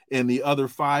business, and the other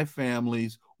 5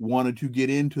 families wanted to get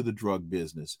into the drug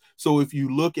business. So if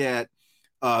you look at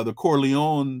the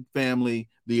Corleone family,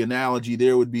 the analogy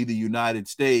there would be the United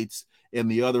States, and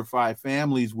the other 5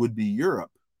 families would be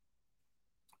Europe.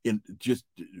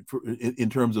 In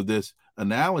terms of this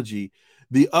analogy,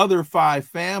 the other 5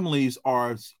 families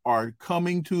are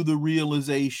coming to the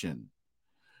realization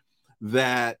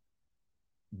that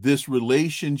this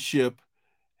relationship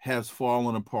has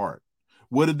fallen apart.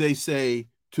 What did they say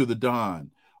to the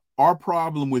Don? Our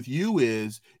problem with you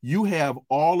is you have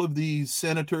all of these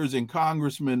senators and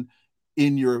congressmen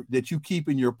that you keep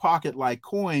in your pocket like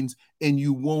coins, and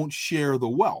you won't share the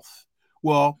wealth.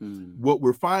 Well, what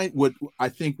I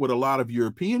think what a lot of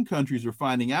European countries are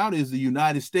finding out is the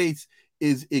United States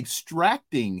is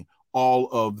extracting all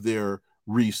of their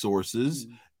resources,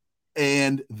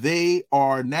 and they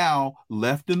are now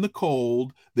left in the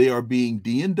cold. They are being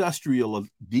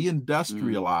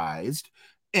deindustrialized,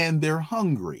 and they're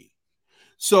hungry.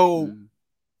 So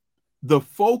the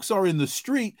folks are in the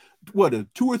street. 2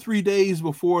 or 3 days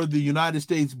before the United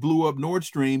States blew up Nord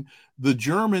Stream, the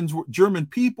German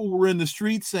people were in the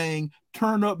street saying,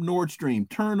 "Turn up Nord Stream,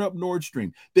 turn up Nord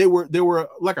Stream." There were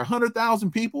like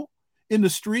 100,000 people in the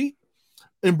street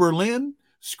in Berlin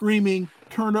screaming,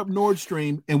 "Turn up Nord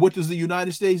Stream." And what does the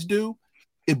United States do?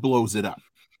 It blows it up.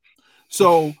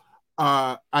 So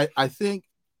I think,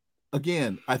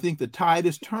 again, the tide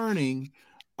is turning.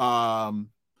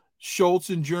 Scholz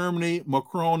in Germany,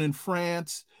 Macron in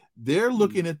France, they're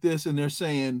looking at this and they're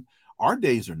saying, our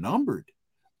days are numbered.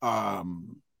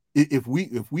 If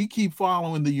we keep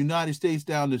following the United States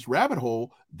down this rabbit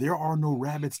hole, there are no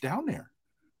rabbits down there.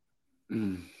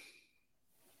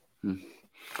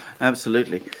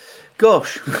 Absolutely.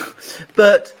 Gosh,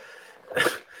 but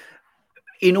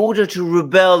in order to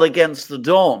rebel against the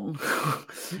Don,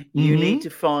 you need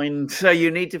to find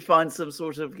some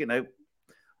sort of,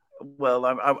 well,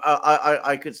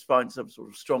 I could find some sort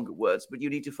of stronger words, but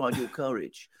you need to find your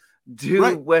courage.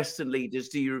 Do Western leaders,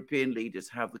 do European leaders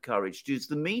have the courage? Does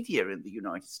the media in the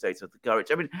United States have the courage?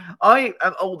 I mean, I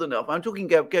am old enough. I'm going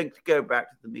to go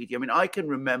back to the media. I mean, I can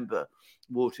remember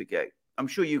Watergate. I'm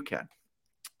sure you can.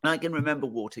 I can remember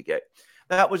Watergate.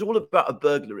 That was all about a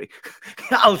burglary,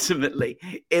 ultimately,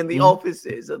 in the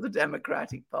offices of the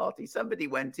Democratic Party. Somebody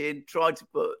went in, tried to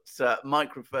put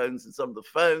microphones in some of the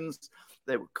phones.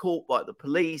 They were caught by the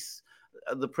police.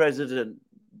 The president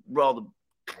rather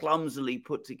clumsily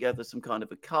put together some kind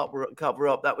of a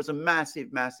cover-up. That was a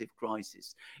massive, massive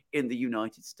crisis in the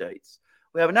United States.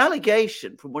 We have an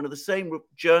allegation from one of the same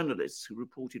journalists who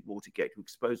reported Watergate, who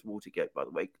exposed Watergate, by the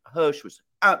way. Hirsch was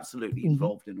absolutely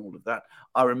involved in all of that.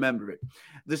 I remember it.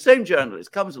 The same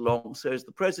journalist comes along, says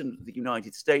the president of the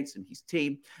United States and his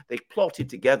team, they plotted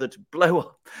together to blow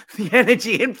up the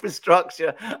energy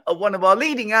infrastructure of one of our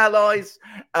leading allies,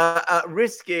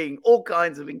 risking all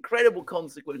kinds of incredible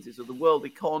consequences of the world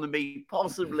economy,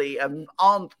 possibly an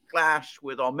armed clash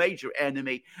with our major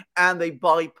enemy, and they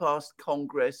bypassed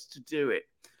Congress to do it.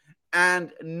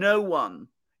 And no one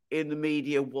in the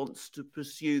media wants to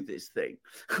pursue this thing.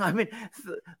 I mean,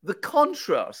 the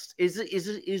contrast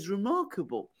is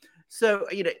remarkable. So,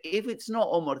 if it's not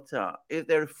Omerta, if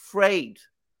they're afraid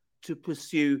to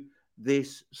pursue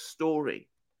this story,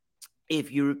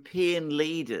 if European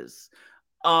leaders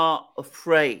are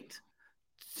afraid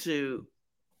to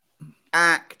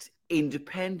act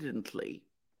independently,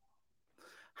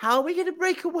 how are we going to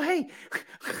break away?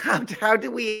 How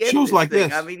do we end shows like thing?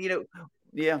 this? I mean,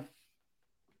 yeah.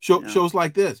 Shows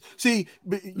like this. See,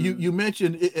 you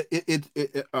mentioned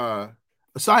it.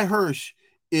 Cy Hirsch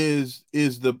is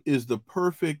the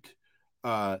perfect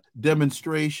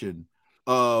demonstration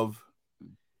of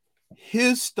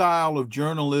his style of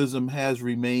journalism has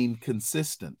remained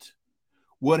consistent.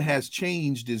 What has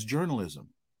changed is journalism.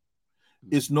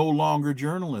 It's no longer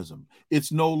journalism.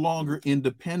 It's no longer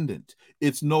independent.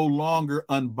 It's no longer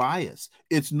unbiased.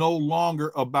 It's no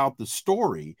longer about the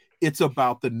story. It's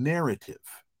about the narrative.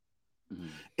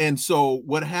 And so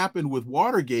what happened with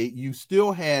Watergate, you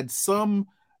still had some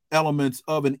elements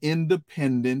of an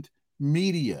independent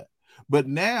media. But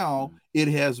now it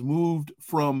has moved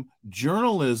from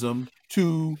journalism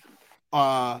to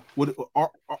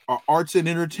arts and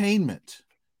entertainment.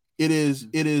 It is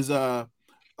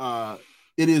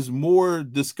more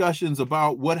discussions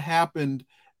about what happened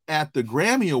at the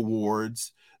Grammy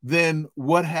Awards than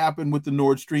what happened with the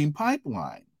Nord Stream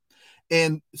pipeline.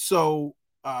 And so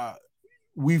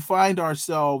we find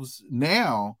ourselves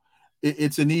now,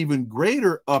 it's an even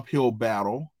greater uphill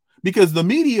battle because the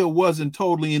media wasn't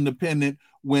totally independent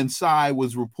when Psy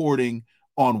was reporting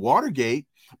on Watergate,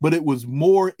 but it was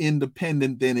more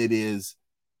independent than it is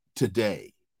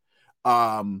today.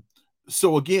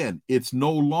 So again, it's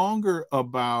no longer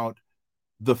about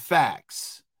the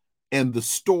facts and the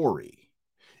story.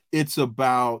 It's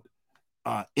about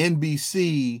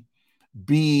NBC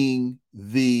being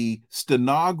the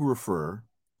stenographer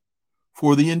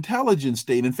for the intelligence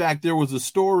state. In fact, there was a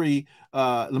story.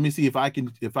 Let me see if I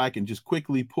can just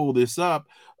quickly pull this up.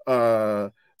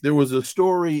 There was a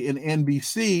story in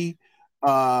NBC.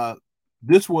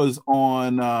 This was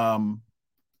on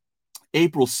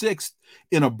April 6th.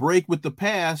 In a break with the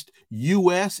past,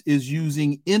 U.S. is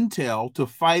using intel to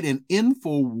fight an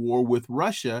info war with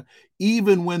Russia,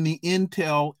 even when the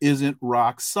intel isn't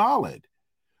rock solid.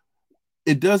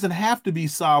 It doesn't have to be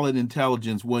solid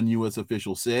intelligence, one U.S.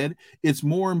 official said. It's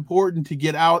more important to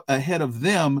get out ahead of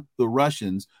them, the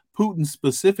Russians, Putin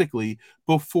specifically,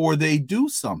 before they do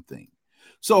something.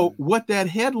 So what that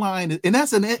headline is, and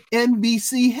that's an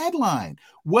NBC headline,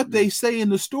 what they say in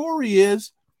the story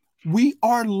is, we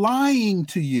are lying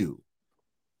to you.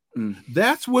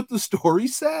 That's what the story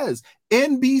says.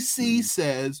 NBC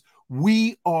says,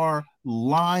 we are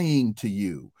lying to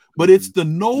you. But it's the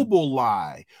noble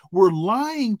lie. We're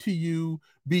lying to you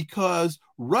because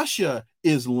Russia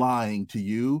is lying to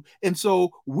you. And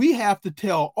so we have to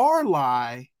tell our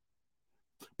lie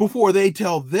before they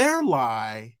tell their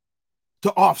lie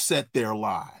to offset their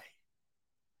lie.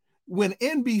 When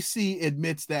NBC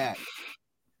admits that,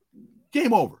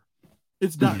 game over.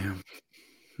 It's done.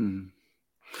 Yeah.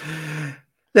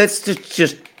 Let's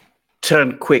just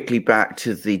turn quickly back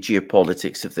to the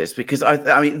geopolitics of this, because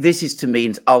I mean, this is to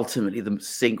me ultimately the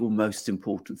single most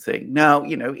important thing. Now,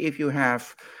 you know, if you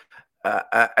have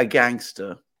a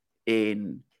gangster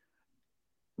in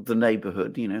the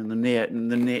neighborhood, you know, in the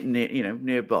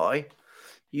nearby,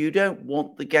 you don't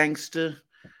want the gangster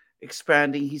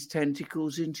expanding his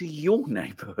tentacles into your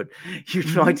neighborhood. You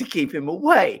try to keep him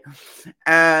away.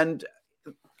 And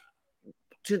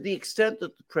to the extent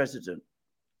that the president,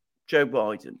 Joe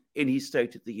Biden, in his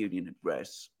State of the Union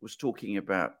address, was talking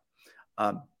about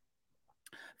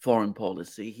foreign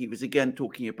policy, he was again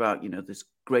talking about, you know, this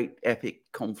great epic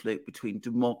conflict between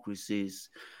democracies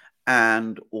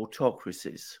and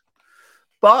autocracies.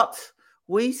 But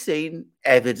we've seen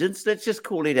evidence, let's just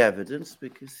call it evidence,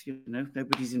 because, you know,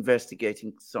 nobody's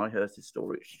investigating Cy Hirsch's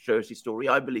story.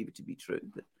 I believe it to be true.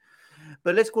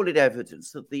 But let's call it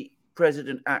evidence that the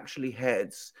president actually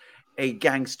heads a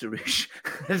gangsterish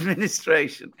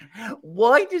administration.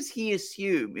 Why does he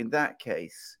assume in that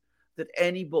case that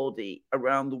anybody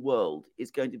around the world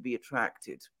is going to be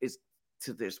attracted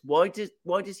to this? Why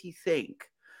does he think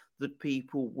that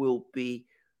people will be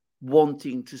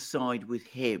wanting to side with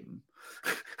him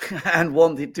and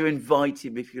wanted to invite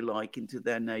him, if you like, into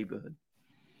their neighborhood?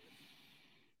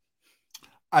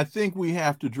 I think we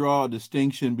have to draw a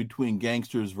distinction between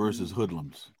gangsters versus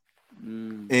hoodlums.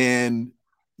 And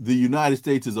the United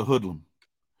States is a hoodlum.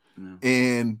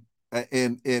 And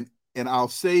I'll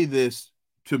say this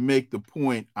to make the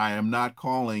point, I am not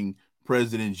calling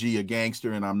President Xi a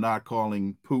gangster, and I'm not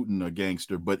calling Putin a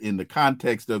gangster, but in the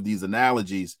context of these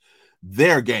analogies,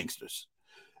 they're gangsters.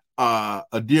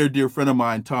 A dear friend of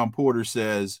mine, Tom Porter,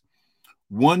 says,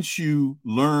 once you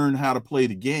learn how to play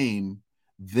the game,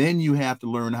 then you have to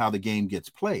learn how the game gets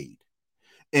played.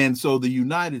 And so the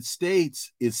United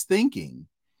States is thinking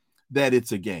that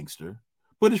it's a gangster,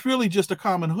 but it's really just a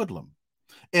common hoodlum.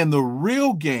 And the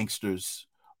real gangsters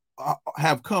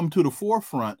have come to the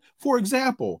forefront. For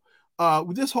example,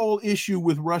 this whole issue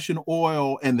with Russian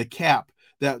oil and the cap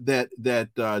that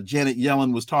Janet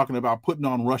Yellen was talking about putting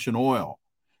on Russian oil.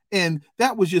 And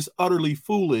that was just utterly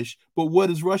foolish. But what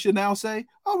does Russia now say?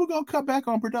 Oh, we're going to cut back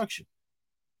on production.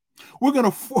 We're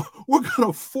going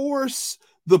to force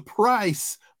the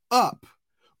price up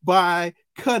by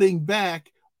cutting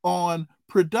back on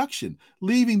production,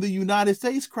 leaving the United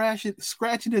States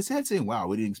scratching its head saying, wow,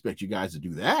 we didn't expect you guys to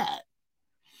do that.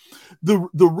 The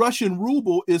Russian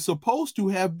ruble is supposed to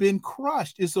have been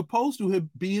crushed. It's supposed to have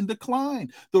been in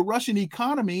decline. The Russian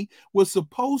economy was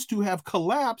supposed to have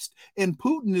collapsed, and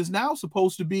Putin is now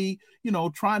supposed to be,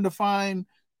 trying to find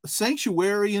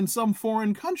sanctuary in some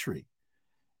foreign country.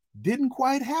 Didn't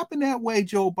quite happen that way,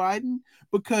 Joe Biden,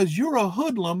 because you're a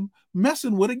hoodlum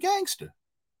messing with a gangster.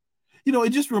 You know,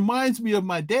 it just reminds me of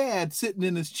my dad sitting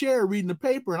in his chair reading the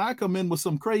paper, and I come in with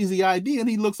some crazy idea, and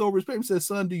he looks over his paper and says,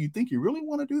 "Son, do you think you really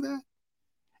want to do that?"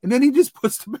 And then he just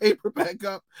puts the paper back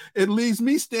up and leaves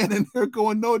me standing there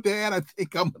going, "No, Dad, I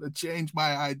think I'm going to change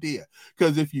my idea.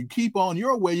 Because if you keep on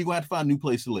your way, you're going to have to find a new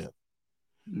place to live."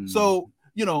 So,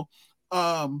 you know,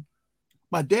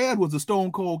 my dad was a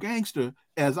stone cold gangster,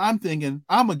 as I'm thinking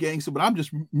I'm a gangster, but I'm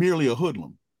just merely a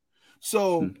hoodlum.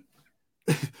 So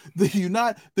the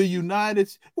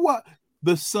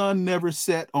sun never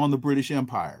set on the British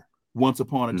Empire once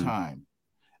upon a time.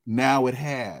 Now it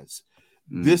has.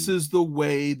 This is the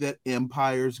way that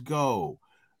empires go.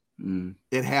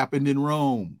 It happened in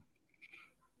Rome.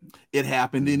 It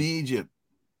happened in Egypt.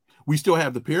 We still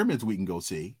have the pyramids we can go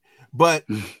see, but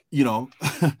you know,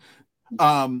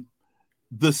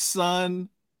 the sun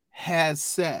has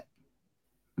set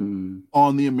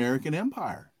on the American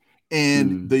empire.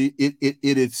 And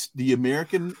the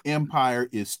American empire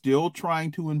is still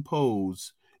trying to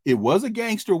impose. It was a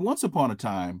gangster once upon a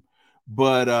time,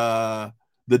 but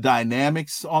the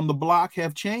dynamics on the block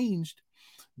have changed.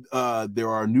 There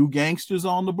are new gangsters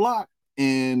on the block,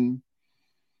 and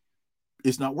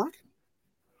it's not working.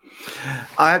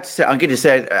 I have to say, I'm going to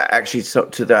say actually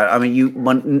to that. I mean,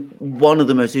 one of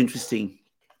the most interesting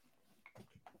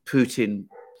Putin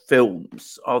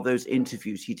films are those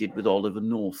interviews he did with Oliver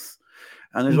North.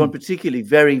 And there's one particularly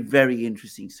very, very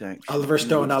interesting section. Oliver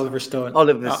Stone. Oh,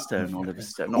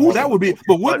 that would be,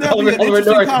 but wouldn't that be an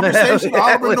interesting conversation?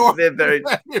 Oliver North.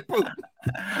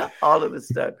 Oliver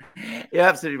Stone. You're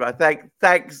absolutely right.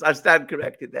 Thanks. I stand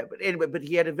corrected there. But anyway,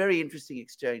 he had a very interesting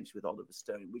exchange with Oliver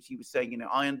Stone, which he was saying, you know,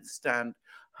 I understand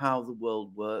how the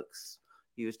world works.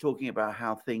 He was talking about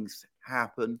how things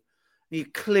happen. He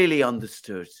clearly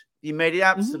understood. He made it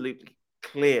absolutely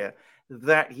clear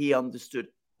that he understood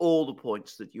all the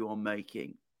points that you are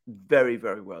making very,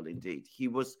 very well indeed. He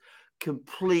was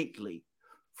completely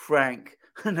frank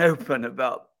and open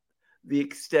about the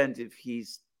extent of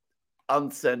his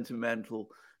unsentimental,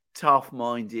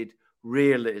 tough-minded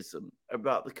realism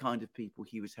about the kind of people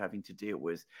he was having to deal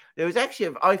with. There was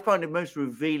actually, I find, a most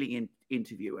revealing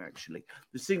interview, actually.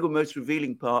 The single most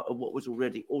revealing part of what was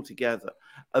already altogether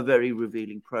a very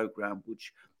revealing program,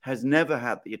 which has never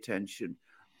had the attention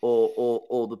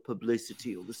or the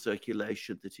publicity or the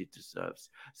circulation that it deserves.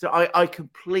 So I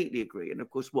completely agree. And of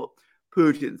course, what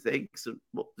Putin thinks and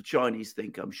what the Chinese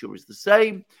think, I'm sure, is the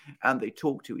same. And they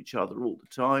talk to each other all the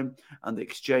time and they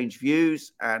exchange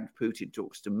views. And Putin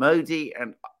talks to Modi.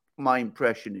 And my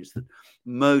impression is that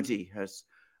Modi has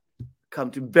come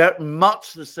to very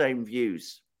much the same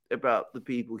views about the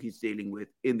people he's dealing with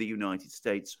in the United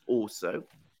States also.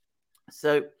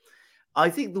 So I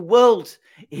think the world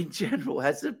in general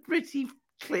has a pretty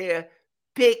clear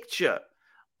picture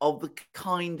of the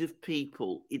kind of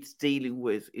people it's dealing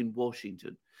with in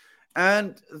Washington.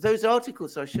 And those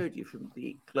articles I showed you from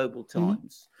the Global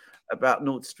Times about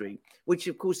Nord Stream, which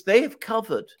of course they have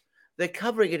covered, they're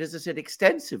covering it, as I said,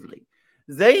 extensively.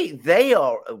 They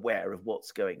are aware of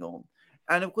what's going on.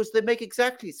 And of course, they make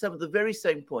exactly some of the very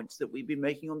same points that we've been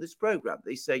making on this program.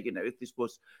 They say, you know, if this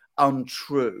was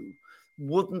untrue,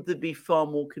 wouldn't there be far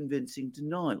more convincing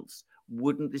denials?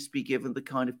 Wouldn't this be given the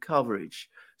kind of coverage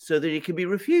so that it can be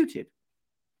refuted?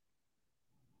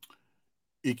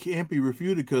 It can't be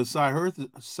refuted because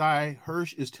Cy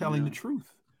Hirsch is telling the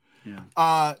truth.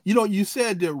 Yeah. You know, you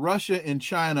said that Russia and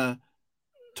China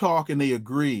talk and they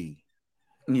agree.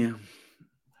 Yeah.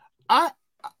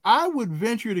 I would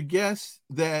venture to guess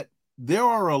that there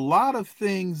are a lot of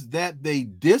things that they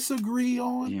disagree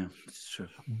on. Yeah, it's true.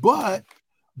 But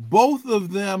both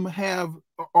of them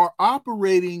are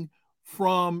operating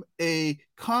from a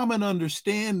common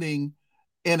understanding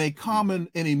and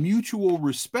a mutual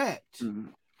respect,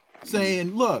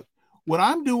 saying, look, what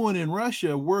I'm doing in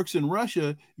Russia works in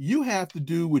Russia. You have to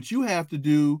do what you have to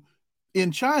do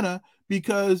in China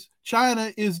because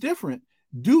China is different.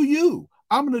 Do you?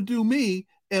 I'm going to do me,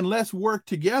 and let's work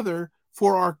together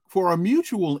for our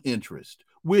mutual interest,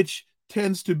 which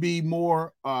tends to be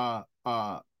more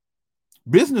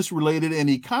business related and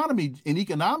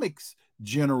economics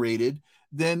generated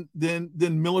than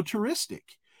militaristic.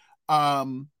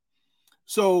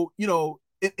 So, you know,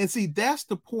 and see, that's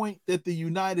the point that the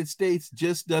United States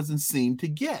just doesn't seem to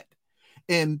get.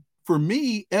 And for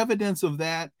me, evidence of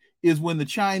that is when the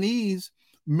Chinese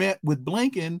met with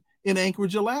Blinken in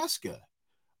Anchorage, Alaska.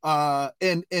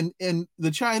 And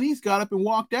the Chinese got up and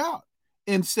walked out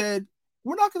and said,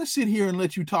 we're not going to sit here and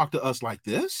let you talk to us like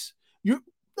this.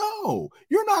 No,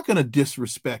 you're not going to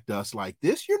disrespect us like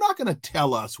this. You're not going to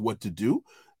tell us what to do.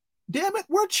 Damn it,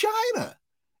 we're China.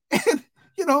 And,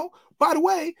 by the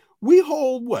way, we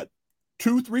hold what,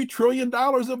 $2-3 trillion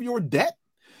of your debt?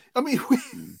 I mean,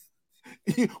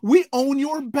 we own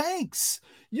your banks.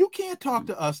 You can't talk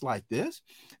to us like this.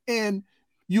 And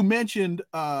you mentioned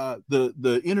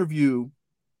the interview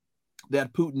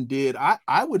that Putin did.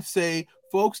 I would say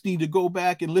folks need to go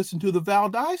back and listen to the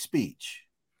Valdai speech.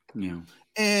 Yeah.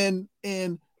 And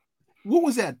what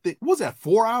was that? Was that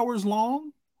 4 hours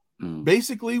long?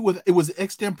 Basically, it was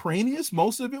extemporaneous.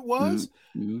 Most of it was.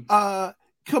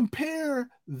 Compare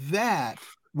that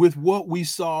with what we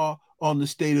saw on the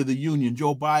State of the Union.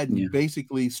 Joe Biden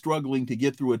basically struggling to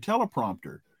get through a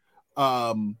teleprompter.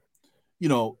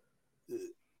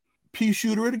 Pea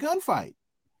shooter at a gunfight.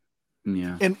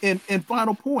 Yeah. And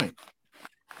final point.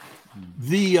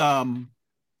 The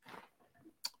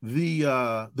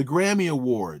Grammy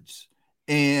Awards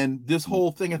and this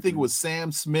whole thing, I think it was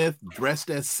Sam Smith dressed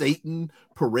as Satan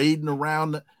parading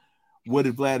around. What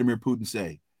did Vladimir Putin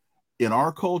say? In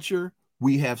our culture,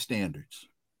 we have standards.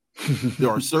 There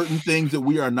are certain things that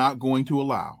we are not going to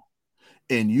allow.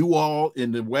 And you all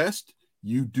in the West,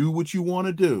 you do what you want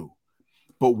to do,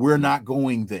 but we're not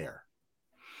going there.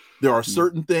 There are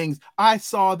certain things. I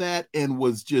saw that and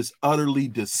was just utterly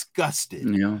disgusted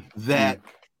that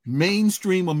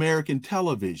mainstream American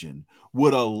television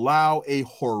would allow a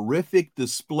horrific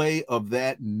display of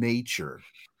that nature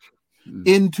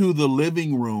into the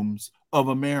living rooms of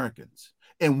Americans.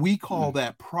 And we call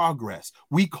that progress.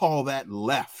 We call that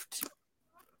left.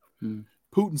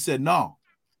 Putin said, no,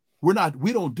 we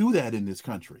don't do that in this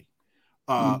country.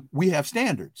 We have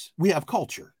standards. We have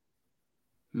culture.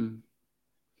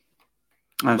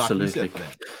 Absolutely.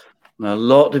 A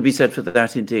lot to be said for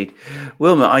that, indeed.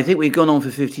 Wilmer, I think we've gone on for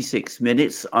 56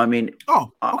 minutes. I mean, okay.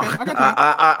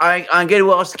 I'm going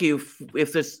to ask you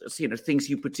if there's things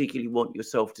you particularly want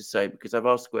yourself to say, because I've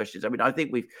asked questions. I mean, I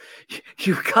think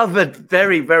you've covered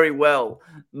very, very well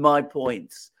my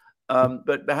points.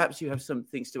 But perhaps you have some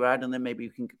things to add, and then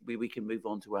maybe we can move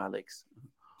on to Alex.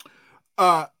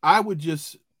 I would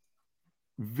just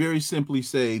very simply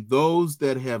say those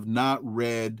that have not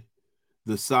read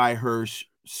the Cy Hirsch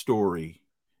story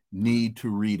need to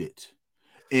read it,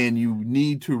 and you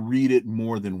need to read it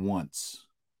more than once.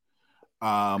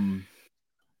 And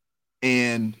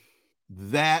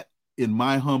that, in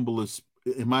my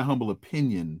humble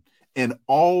opinion, and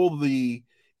all the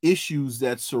issues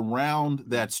that surround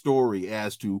that story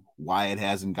as to why it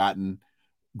hasn't gotten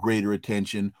greater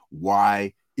attention,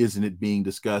 why isn't it being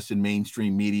discussed in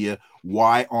mainstream media,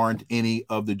 why aren't any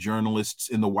of the journalists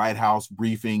in the White House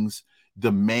briefings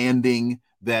demanding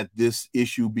that this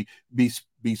issue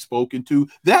be spoken to.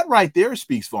 That right there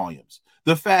speaks volumes.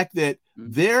 The fact that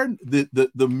the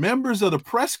members of the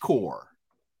press corps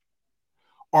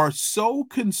are so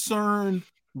concerned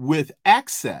with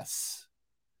access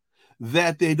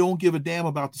that they don't give a damn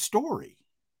about the story.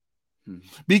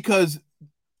 Because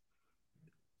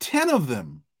 10 of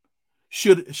them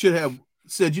should have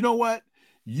said, you know what?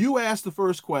 You asked the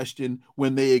first question.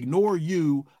 When they ignore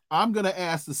you, I'm going to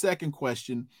ask the second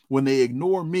question. When they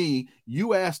ignore me,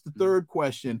 you ask the third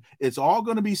question. It's all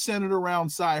going to be centered around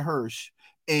Cy Hirsch,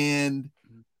 and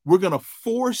we're going to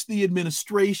force the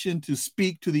administration to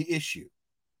speak to the issue.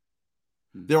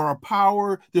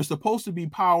 There's supposed to be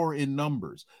power in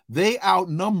numbers. They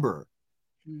outnumber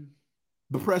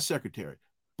the press secretary,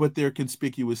 but they're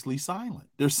conspicuously silent.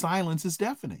 Their silence is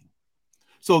deafening.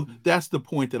 So that's the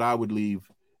point that I would leave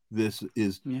this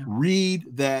is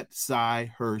read that Cy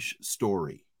Hirsch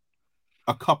story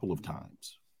a couple of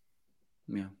times.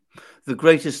 Yeah. The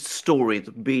greatest story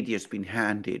the media's been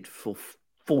handed for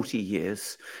 40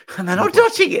 years, and they're not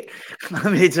touching it. I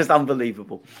mean, it's just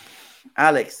unbelievable.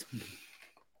 Alex.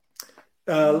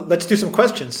 Let's do some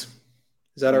questions.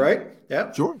 Is that all right?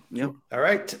 Yeah. Sure. Yeah. All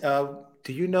right.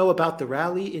 Do you know about the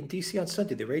rally in DC on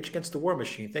Sunday, the Rage Against the War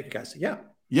Machine? Thank you, guys. Yeah.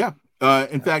 Yeah.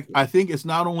 In fact, I think it's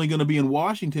not only going to be in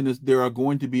Washington, there are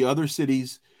going to be other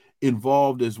cities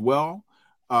involved as well.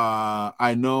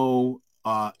 I know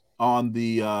in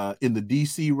the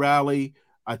DC rally,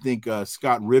 I think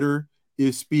Scott Ritter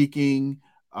is speaking.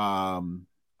 What's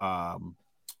her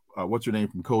name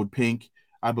from Code Pink,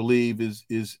 I believe, is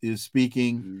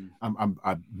speaking. I'm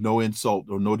no insult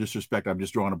or no disrespect. I'm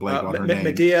just drawing a blank on her name.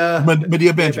 Medea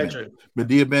Benjamin.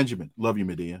 Medea Benjamin. Love you,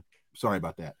 Medea. Sorry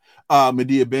about that.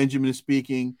 Medea Benjamin is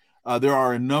speaking. There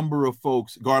are a number of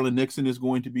folks. Garland Nixon is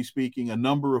going to be speaking. A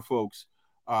number of folks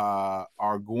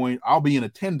are going. I'll be in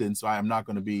attendance. So I am not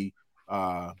going to be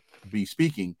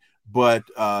speaking. But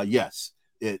yes,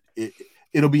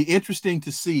 it'll be interesting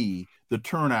to see the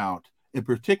turnout, and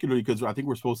particularly because I think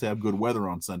we're supposed to have good weather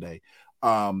on Sunday,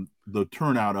 the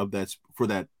turnout of that for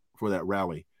that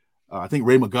rally. I think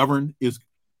Ray McGovern is.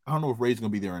 I don't know if Ray's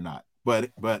going to be there or not, but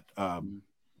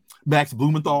Max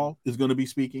Blumenthal is going to be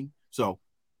speaking. So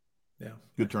yeah,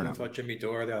 good turnout. Jimmy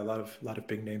Dore, there are a lot of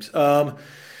big names.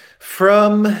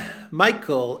 From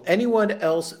Michael, anyone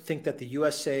else think that the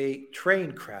USA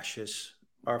train crashes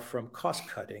are from cost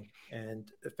cutting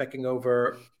and affecting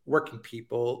over working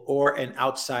people, or an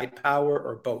outside power,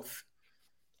 or both?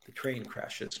 The train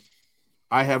crashes.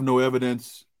 I have no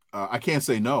evidence. I can't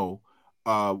say no.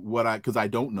 Because I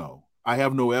don't know. I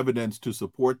have no evidence to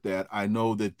support that. I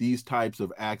know that these types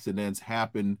of accidents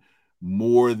happen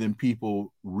more than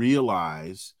people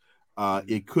realize.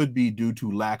 It could be due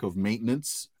to lack of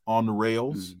maintenance on the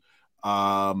rails.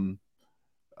 I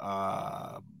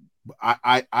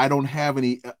don't have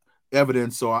any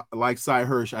evidence. So like Cy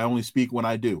Hirsch, I only speak when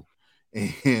I do.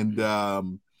 And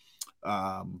so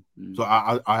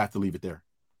I have to leave it there.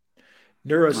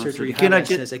 Neurosurgery. Can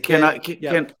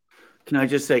I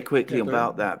just say quickly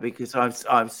about that? Because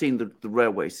I've seen the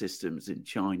railway systems in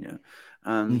China,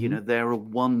 and they're a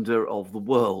wonder of the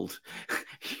world.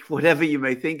 Whatever you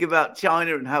may think about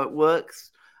China and how it works,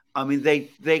 I mean,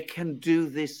 they can do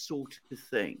this sort of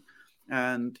thing.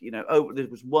 And there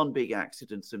was one big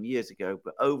accident some years ago,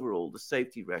 but overall the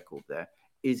safety record there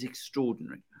is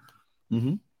extraordinary.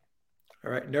 Mm-hmm.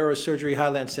 All right. Neurosurgery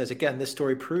Highland says, again, this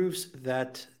story proves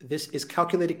that this is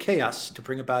calculated chaos to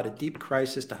bring about a deep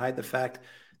crisis to hide the fact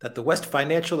that the West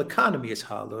financial economy is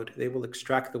hollowed. They will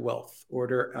extract the wealth.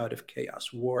 Order out of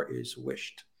chaos. War is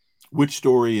wished. Which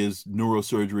story is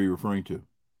neurosurgery referring to?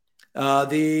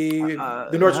 The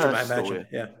Nordstrom, I imagine. Story.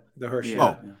 Yeah. The Hirsch.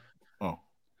 Yeah. Oh.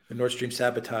 The Nord Stream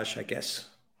sabotage, I guess.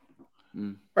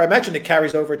 Or I imagine it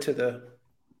carries over to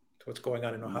what's going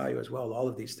on in Ohio as well. All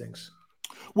of these things.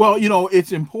 Well,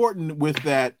 it's important with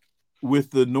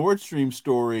the Nord Stream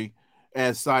story,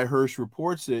 as Cy Hirsch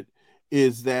reports it,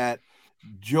 is that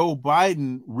Joe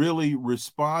Biden really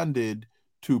responded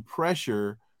to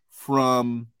pressure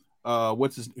from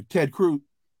Ted Cruz.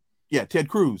 Yeah, Ted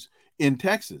Cruz in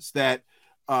Texas. That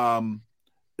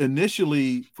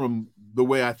initially, from the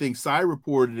way I think Cy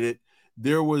reported it,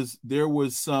 there was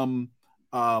some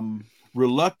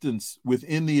reluctance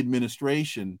within the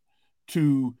administration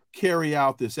to carry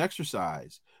out this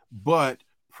exercise, but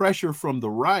pressure from the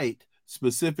right,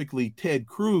 specifically Ted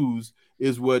Cruz,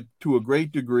 is what to a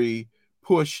great degree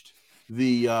pushed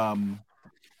the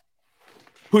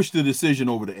decision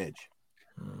over the edge.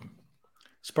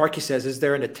 Sparky says, is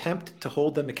there an attempt to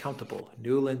hold them accountable?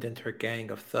 Newland and her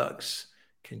gang of thugs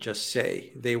can just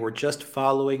say they were just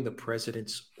following the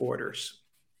president's orders.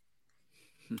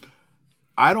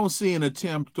 I don't see an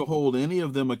attempt to hold any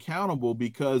of them accountable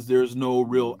because there's no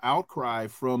real outcry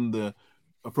from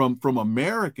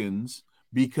Americans,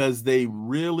 because they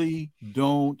really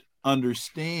don't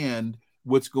understand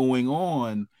what's going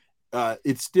on.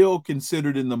 It's still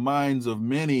considered in the minds of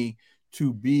many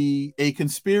to be a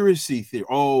conspiracy theory.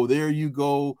 Oh, there you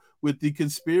go with the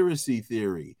conspiracy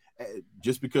theory.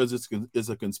 Just because it's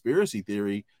a conspiracy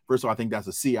theory, first of all, I think that's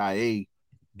a CIA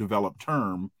developed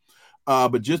term.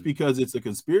 But just because it's a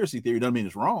conspiracy theory doesn't mean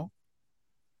it's wrong.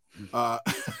 But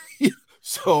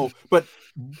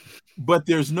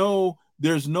there's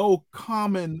no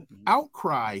common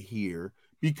outcry here,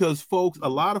 because a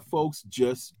lot of folks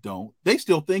just don't. They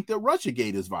still think that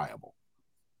Russiagate is viable.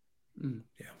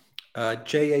 Yeah.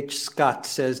 J.H. Scott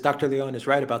says, Dr. Leon is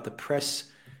right about the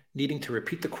press needing to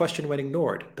repeat the question when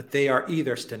ignored, but they are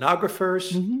either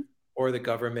stenographers or the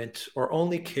government, or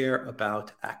only care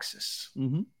about access.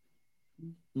 They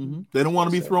don't want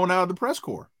to be thrown out of the press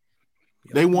corps.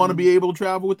 Yep. They want to be able to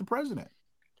travel with the president.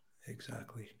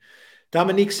 Exactly.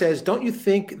 Dominique says, don't you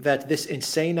think that this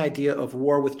insane idea of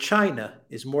war with China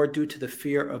is more due to the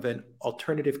fear of an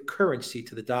alternative currency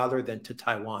to the dollar than to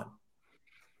Taiwan?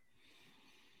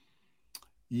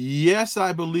 Yes,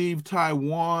 I believe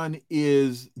Taiwan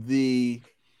is the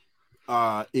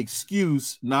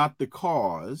excuse, not the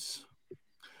cause.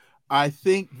 I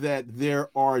think that there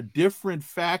are different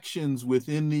factions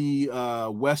within the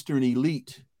Western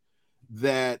elite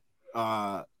that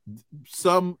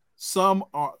some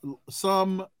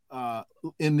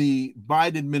in the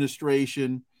Biden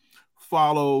administration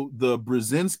follow the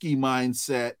Brzezinski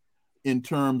mindset in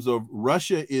terms of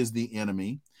Russia is the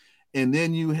enemy. And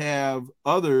then you have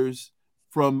others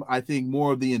from, I think,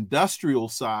 more of the industrial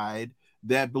side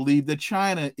that believe that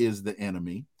China is the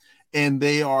enemy. And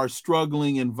they are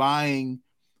struggling and vying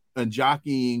and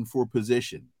jockeying for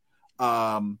position.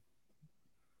 But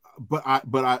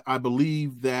I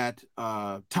believe that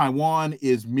Taiwan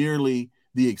is merely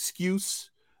the excuse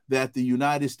that the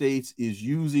United States is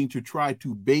using to try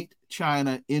to bait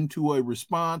China into a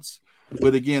response.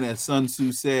 But again, as Sun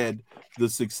Tzu said, the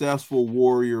successful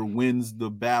warrior wins the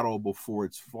battle before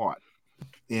it's fought.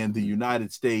 And the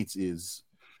United States is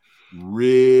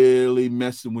really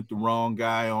messing with the wrong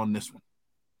guy on this one.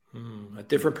 A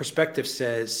different perspective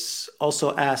says,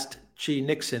 also asked G.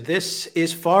 Nixon, this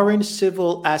is foreign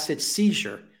civil asset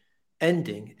seizure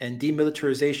ending and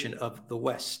demilitarization of the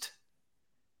West.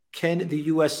 Can the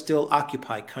U.S. still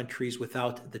occupy countries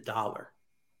without the dollar?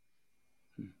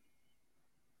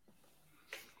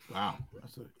 Wow,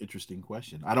 that's an interesting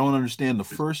question. I don't understand the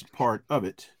first part of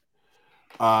it.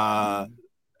 One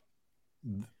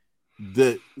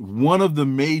of the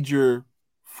major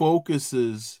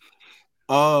focuses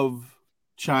of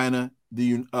China,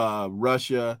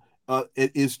 Russia,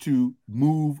 it is to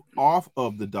move off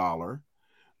of the dollar,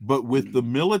 but with the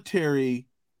military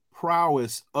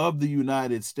prowess of the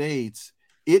United States,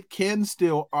 it can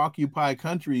still occupy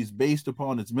countries based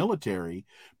upon its military,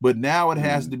 but now it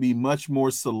has to be much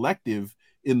more selective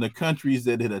in the countries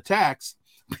that it attacks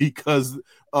because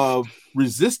of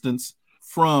resistance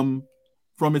from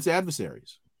its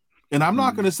adversaries. And I'm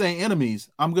not going to say enemies,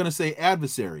 I'm going to say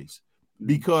adversaries,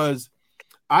 because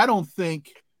I don't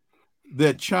think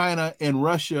that China and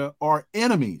Russia are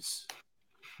enemies.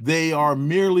 They are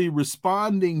merely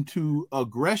responding to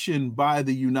aggression by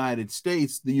the United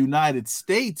States. The United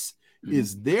States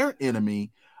is their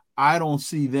enemy. I don't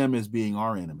see them as being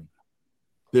our enemy.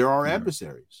 They're our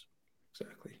adversaries.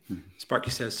 Exactly. Sparky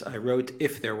says, I wrote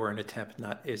if there were an attempt,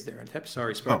 not is there an attempt.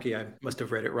 Sorry, Sparky, I must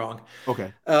have read it wrong.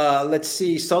 Okay. Let's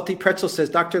see. Salty Pretzel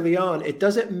says, Dr. Leon, it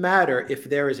doesn't matter if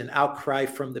there is an outcry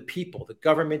from the people. The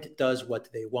government does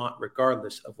what they want,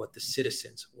 regardless of what the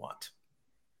citizens want.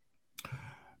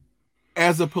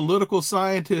 As a political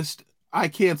scientist, I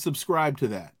can't subscribe to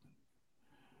that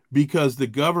because the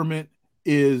government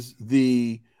is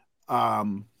the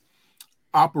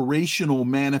operational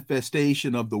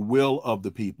manifestation of the will of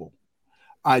the people.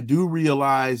 I do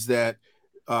realize that,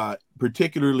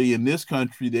 particularly in this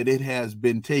country, that it has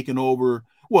been taken over.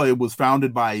 Well, it was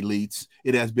founded by elites.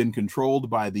 It has been controlled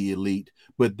by the elite.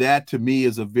 But that, to me,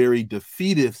 is a very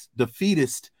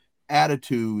defeatist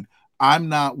attitude. I'm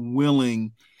not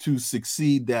willing to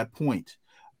succeed that point.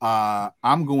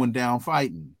 I'm going down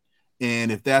fighting.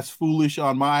 And if that's foolish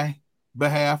on my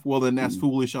behalf, well, then that's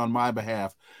foolish on my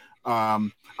behalf.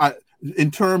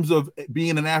 In terms of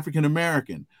being an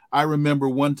African-American, I remember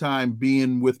one time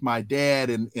being with my dad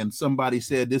and somebody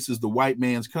said, this is the white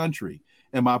man's country.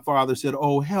 And my father said,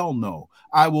 oh, hell no.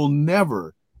 I will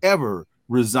never, ever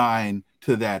resign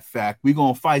to that fact. We're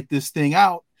going to fight this thing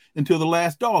out until the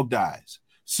last dog dies.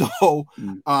 So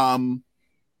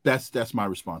that's my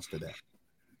response to that.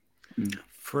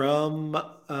 From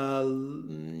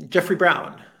Jeffrey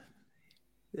Brown.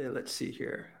 Let's see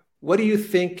here. What do you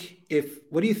think if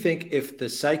the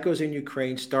psychos in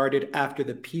Ukraine started after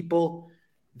the people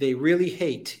they really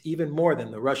hate even more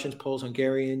than the Russians, Poles,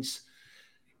 Hungarians,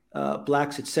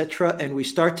 blacks, etc., and we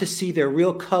start to see their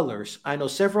real colors? I know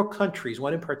several countries,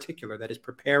 one in particular, that is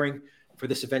preparing for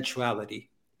this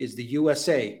eventuality. Is the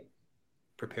USA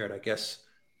prepared, I guess?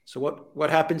 So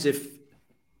what happens if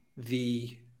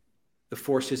the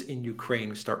forces in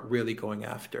Ukraine start really going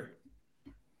after?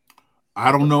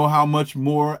 I don't know how much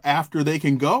more after they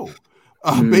can go,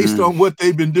 based on what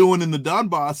they've been doing in the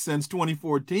Donbass since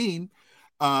 2014.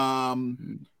 I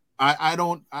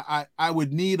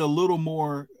would need a little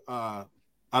more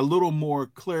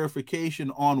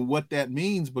clarification on what that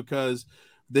means, because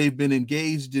they've been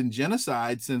engaged in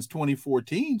genocide since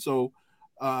 2014. So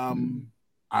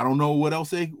I don't know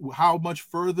how much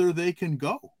further they can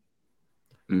go.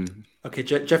 Okay,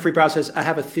 Jeffrey Brown says, I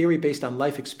have a theory based on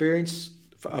life experience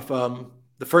of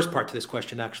the first part to this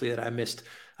question, actually, that I missed.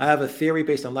 I have a theory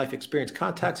based on life experience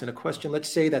contacts and a question. Let's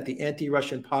say that the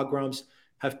anti-Russian pogroms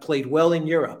have played well in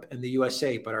Europe and the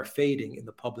USA, but are fading in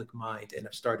the public mind and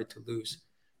have started to lose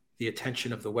the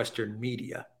attention of the Western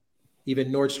media.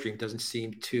 Even Nord Stream doesn't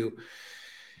seem to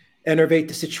enervate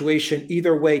the situation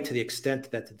either way to the extent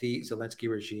that the Zelensky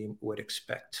regime would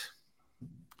expect.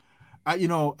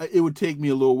 It would take me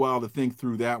a little while to think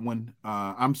through that one.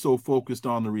 I'm so focused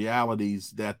on the realities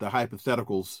that the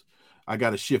hypotheticals, I got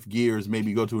to shift gears,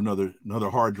 maybe go to another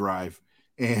hard drive.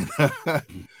 And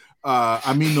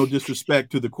I mean, no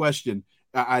disrespect to the question.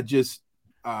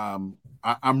 I'm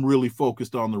really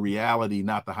focused on the reality,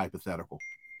 not the hypothetical.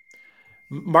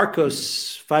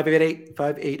 Marcos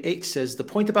 588 says, the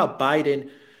point about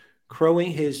Biden crowing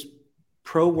his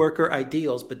pro-worker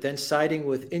ideals, but then siding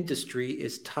with industry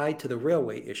is tied to the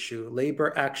railway issue.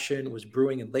 Labor action was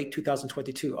brewing in late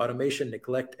 2022. Automation,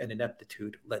 neglect, and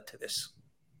ineptitude led to this.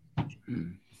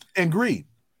 And greed.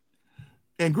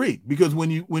 Because when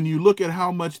you look at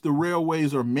how much the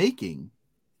railways are making,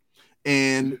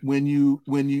 and when you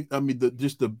I mean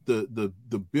the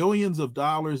billions of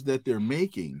dollars that they're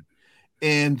making,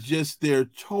 and just their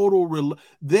total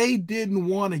they didn't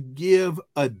want to give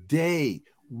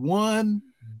one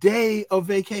day of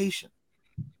vacation.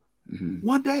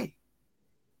 1 day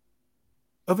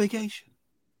of vacation.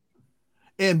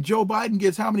 And Joe Biden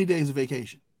gets how many days of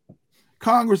vacation?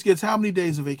 Congress gets how many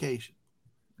days of vacation?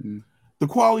 The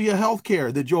quality of health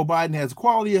care that Joe Biden has, the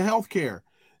quality of health care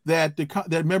that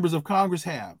that members of Congress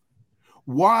have.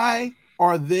 Why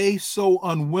are they so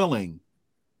unwilling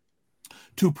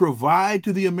to provide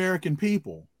to the American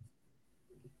people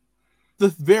the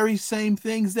very same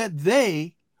things that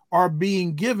they are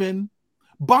being given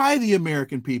by the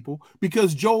American people?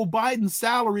 Because Joe Biden's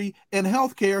salary and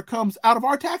health care comes out of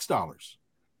our tax dollars.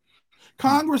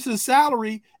 Congress's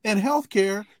salary and health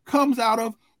care comes out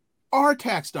of our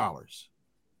tax dollars.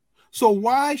 So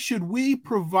why should we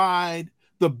provide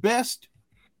the best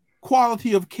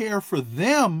quality of care for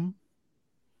them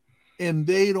and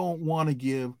they don't want to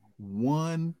give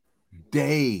 1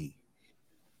 day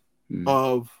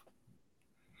of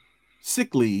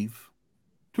sick leave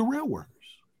to rail workers?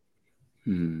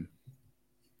 Very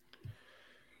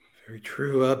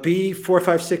true.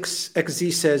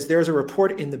 B456XZ says there's a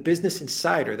report in the Business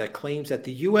Insider that claims that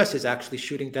the U.S. is actually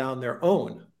shooting down their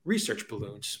own research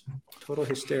balloons. Total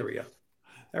hysteria.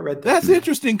 I read that. That's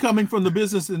interesting coming from the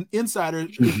Business Insider,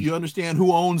 if you understand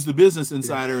who owns the Business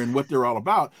Insider and what they're all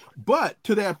about. But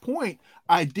to that point,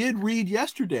 I did read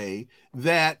yesterday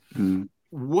that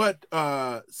what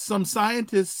some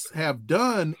scientists have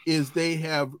done is they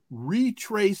have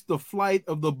retraced the flight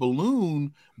of the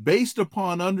balloon based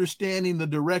upon understanding the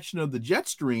direction of the jet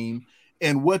stream.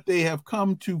 And what they have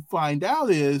come to find out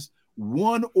is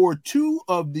 1 or 2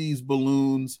 of these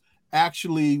balloons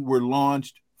actually were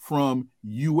launched from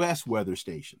U.S. weather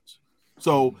stations.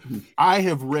 So I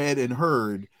have read and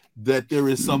heard that there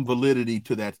is some validity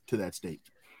to that statement.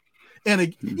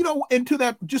 And, and to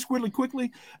that, just really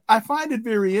quickly, I find it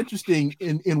very interesting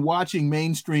in watching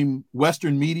mainstream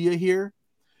Western media here.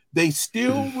 They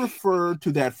still refer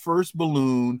to that first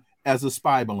balloon as a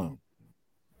spy balloon.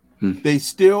 They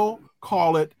still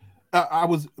call it,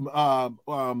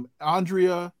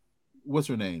 Andrea, what's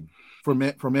her name? From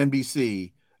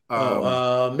NBC.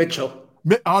 Mitchell.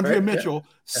 Andrea Mitchell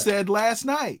said last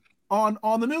night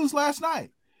on the news last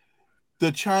night,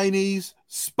 the Chinese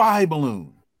spy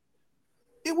balloon.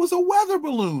 It was a weather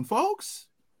balloon, folks.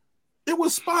 It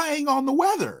was spying on the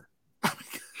weather.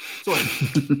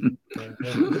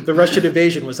 The Russian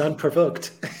invasion was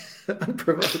unprovoked.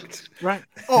 Unprovoked. Right.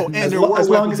 Oh, and there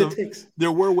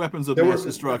were weapons of mass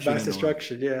destruction. Mass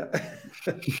destruction, yeah.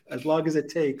 As long as it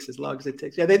takes.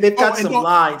 Yeah, they've got some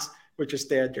lines which are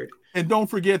standard. And don't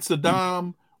forget,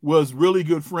 Saddam was really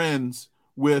good friends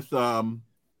with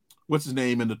what's his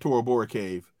name in the Tora Bora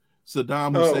cave.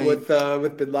 Saddam Hussein with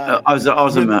Bin Laden.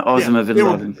 Osama Bin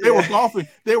Laden.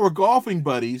 They were golfing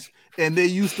buddies, and they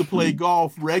used to play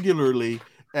golf regularly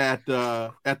at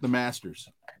the Masters.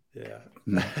 Yeah,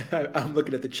 I'm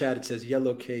looking at the chat. It says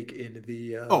yellow cake in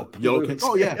the yellow cake.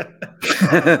 Oh yeah.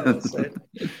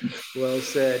 Well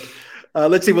said.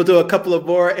 Let's see. We'll do a couple of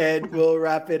more and we'll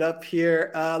wrap it up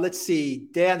here. Let's see.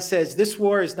 Dan says this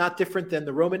war is not different than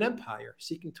the Roman Empire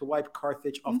seeking to wipe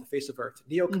Carthage off the face of earth.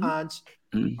 Neocons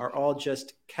are all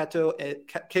just Cato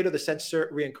the Censor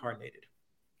reincarnated.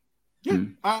 Yeah,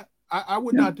 I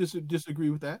would not disagree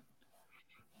with that.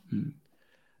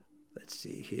 Let's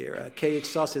see here. KH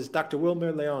Saw says Dr.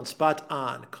 Wilmer Leon, spot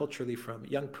on culturally from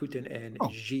Young Putin and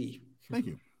Xi. Thank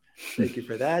you. Thank you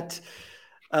for that.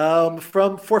 From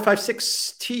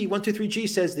 456T123G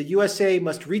says the USA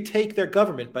must retake their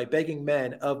government by begging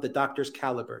men of the doctor's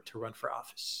caliber to run for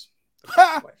office.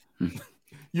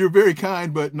 You're very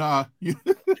kind, but nah.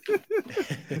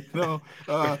 No.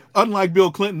 Unlike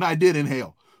Bill Clinton, I did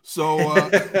inhale. So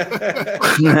let's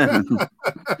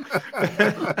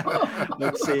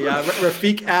see.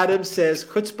 Rafiq Adams says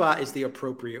chutzpah is the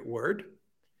appropriate word.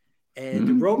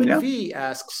 And Roman V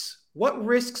asks, what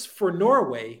risks for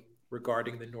Norway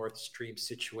regarding the Nord Stream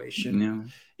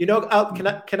situation?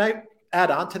 Can I add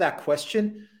on to that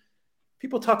question?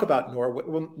 People talk about Norway.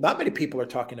 Well, not many people are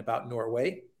talking about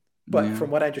Norway, but from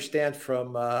what I understand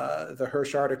from the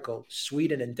Hirsch article,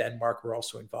 Sweden and Denmark were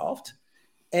also involved.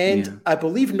 And I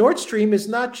believe Nord Stream is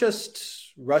not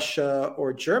just Russia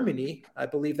or Germany. I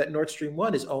believe that Nord Stream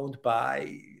 1 is owned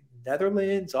by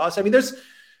Netherlands, Austria. I mean, there's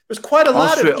quite a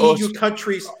lot of EU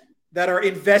countries that are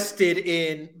invested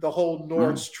in the whole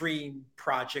Nord Stream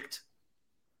project.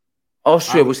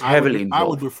 Austria was heavily involved. I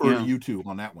would refer to you two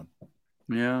on that one.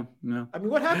 Yeah. I mean,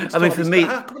 what happens? I mean, for me,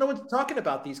 how come no one's talking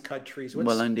about these countries?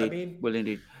 Well,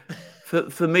 indeed.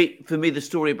 For me, the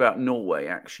story about Norway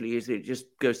actually is it just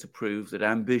goes to prove that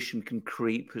ambition can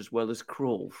creep as well as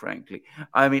crawl. Frankly,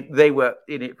 I mean, they were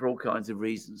in it for all kinds of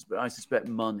reasons, but I suspect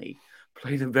money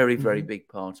played a very, very big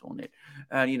part on it.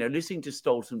 And listening to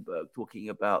Stoltenberg talking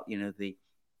about the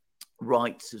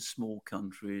rights of small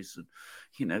countries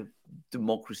and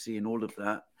democracy and all of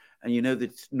that. And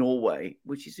that Norway,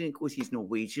 which is, of course, he's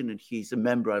Norwegian and he's a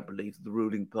member, I believe, of the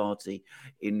ruling party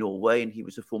in Norway, and he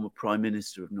was a former prime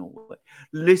minister of Norway.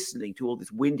 Listening to all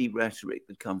this windy rhetoric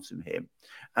that comes from him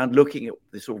and looking at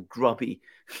this sort of grubby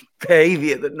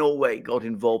behavior that Norway got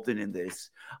involved in this,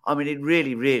 I mean, it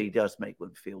really, really does make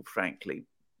one feel, frankly,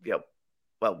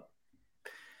 well,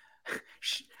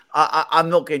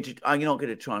 I'm not going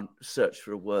to try and search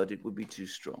for a word. It would be too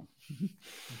strong.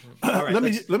 Right,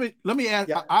 let me add.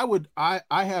 Yeah.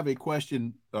 I have a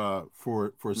question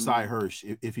for Cy Hirsch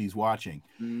if he's watching,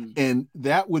 and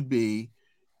that would be,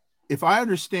 if I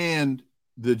understand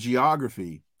the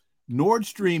geography, Nord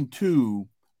Stream 2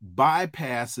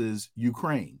 bypasses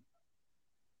Ukraine,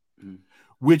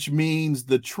 which means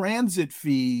the transit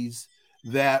fees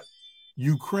that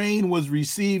Ukraine was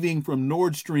receiving from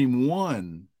Nord Stream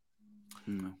 1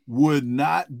 would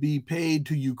not be paid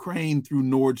to Ukraine through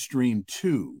Nord Stream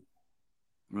 2.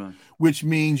 Right. Which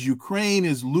means Ukraine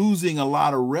is losing a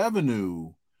lot of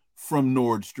revenue from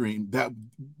Nord Stream. That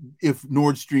if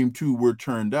Nord Stream 2 were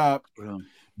turned up,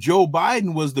 Joe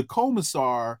Biden was the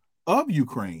commissar of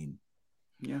Ukraine.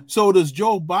 Yeah. So does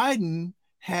Joe Biden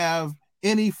have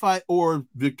any fight, or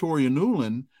Victoria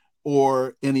Nuland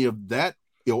or any of that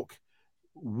ilk?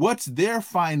 What's their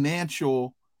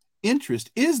financial interest?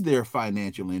 Is there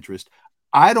financial interest?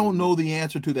 I don't know the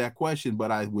answer to that question, but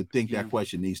I would think that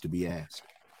question needs to be asked.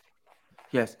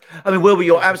 Yes, I mean, Wilbur,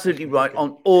 you're absolutely right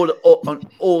on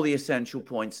all the essential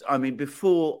points. I mean,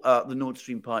 before the Nord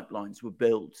Stream pipelines were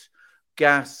built,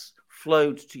 gas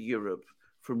flowed to Europe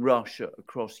from Russia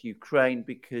across Ukraine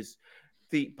because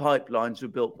the pipelines were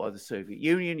built by the Soviet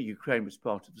Union. Ukraine was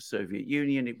part of the Soviet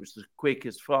Union. It was the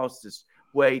quickest, fastest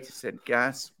way to send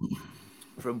gas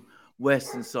from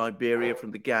Western Siberia, from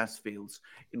the gas fields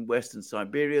in Western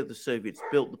Siberia. The Soviets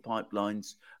built the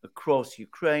pipelines across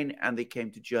Ukraine and they came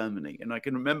to Germany. And I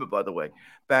can remember, by the way,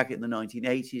 back in the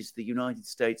 1980s, the United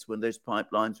States, when those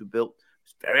pipelines were built,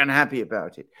 was very unhappy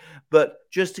about it. But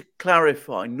just to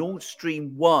clarify, Nord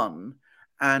Stream 1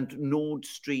 and Nord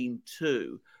Stream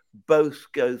 2 both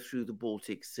go through the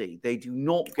Baltic Sea. They do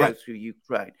not go through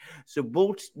Ukraine. So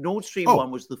Nord Stream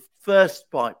 1 was the first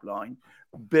pipeline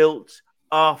built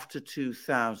after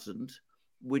 2000,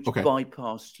 which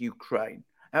bypassed Ukraine.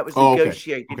 That was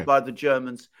negotiated by the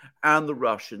Germans and the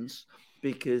Russians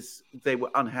because they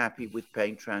were unhappy with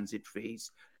paying transit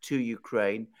fees to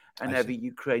Ukraine and having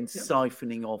Ukraine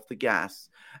siphoning off the gas.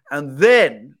 And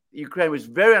then Ukraine was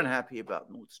very unhappy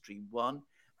about Nord Stream 1.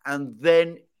 And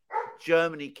then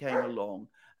Germany came along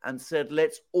and said,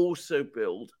 let's also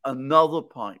build another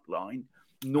pipeline,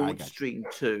 Nord Stream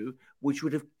 2, which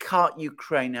would have cut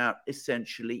Ukraine out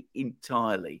essentially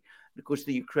entirely. And of course,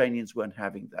 the Ukrainians weren't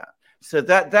having that. So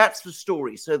that's the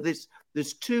story. So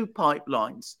there's two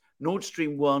pipelines, Nord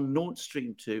Stream 1, Nord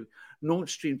Stream 2. Nord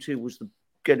Stream 2 was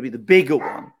going to be the bigger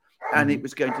one, and it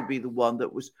was going to be the one that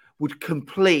would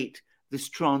complete this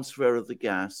transfer of the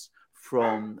gas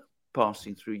from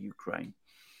passing through Ukraine.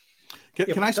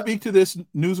 Can I speak to this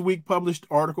Newsweek published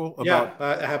article about?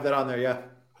 Yeah, I have that on there. Yeah.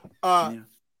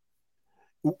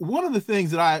 One of the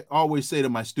things that I always say to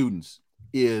my students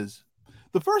is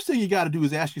the first thing you got to do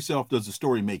is ask yourself, does the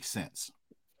story make sense?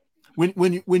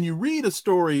 When you read a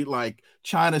story like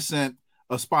China sent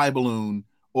a spy balloon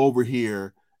over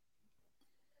here,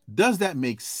 does that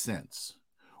make sense?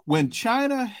 When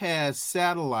China has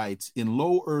satellites in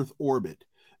low Earth orbit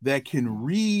that can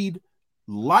read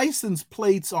license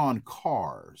plates on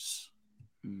cars,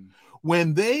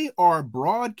 when they are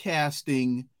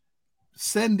broadcasting,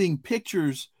 sending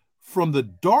pictures from the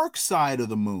dark side of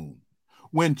the moon,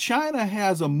 when China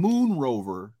has a moon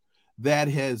rover that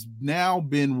has now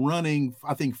been running,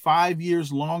 I think, 5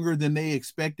 years longer than they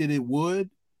expected it would,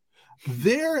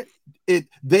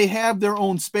 they have their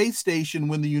own space station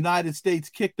when the United States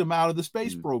kicked them out of the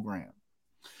space program.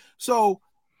 So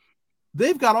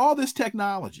they've got all this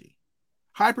technology,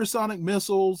 hypersonic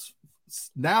missiles.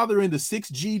 Now they're into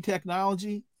 6G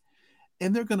technology,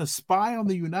 and they're going to spy on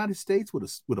the United States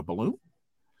with a balloon.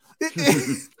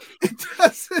 It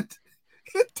doesn't.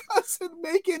 It doesn't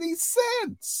make any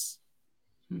sense.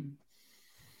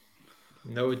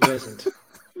 No, it doesn't.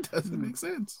 It doesn't make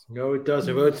sense. No, it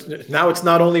doesn't. Well, now it's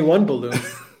not only one balloon;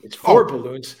 it's four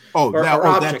balloons. Or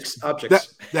objects.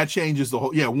 That changes the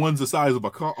whole. Yeah, one's the size of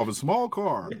a car, of a small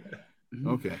car. Yeah.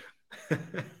 Okay.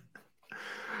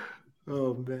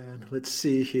 Oh man, let's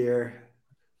see here.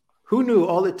 Who knew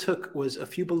all it took was a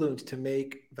few balloons to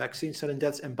make vaccine sudden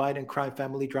deaths and Biden crime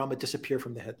family drama disappear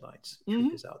from the headlines?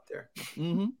 Truth is out there.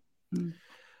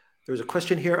 There's a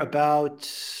question here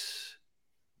about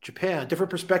Japan. Different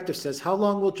perspective says, how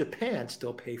long will Japan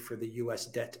still pay for the U.S.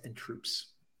 debt and troops?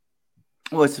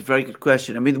 Well, it's a very good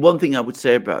question. I mean, the one thing I would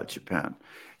say about Japan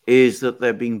is that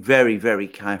they're being very, very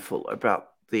careful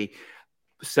about the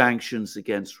sanctions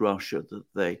against Russia that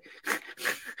they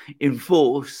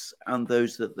enforce and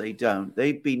those that they don't.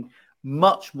 They've been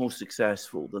much more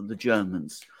successful than the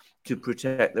Germans to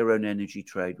protect their own energy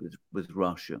trade with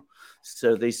Russia.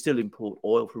 So they still import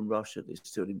oil from Russia. They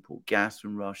still import gas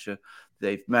from Russia.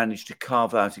 They've managed to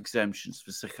carve out exemptions for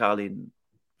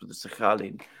the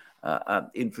Sakhalin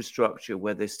infrastructure,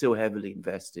 where they're still heavily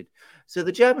invested. So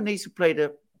the Japanese have played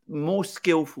a more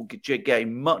skillful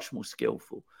game, much more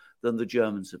skillful than the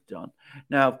Germans have done.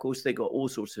 Now, of course, they got all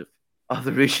sorts of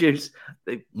other issues.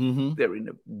 They're in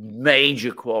a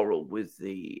major quarrel with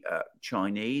the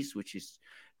Chinese, which is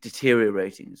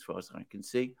deteriorating as far as I can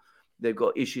see. They've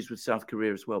got issues with South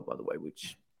Korea as well, by the way,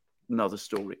 which another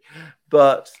story.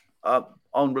 But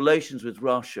on relations with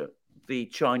Russia, the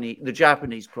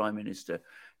Japanese Prime Minister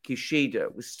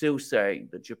Kishida was still saying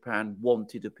that Japan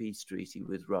wanted a peace treaty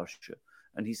with Russia,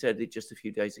 and he said it just a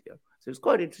few days ago. So it's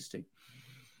quite interesting.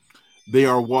 They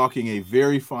are walking a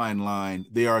very fine line.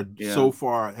 They are so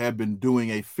far have been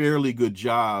doing a fairly good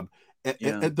job at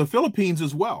the Philippines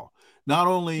as well. Not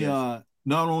only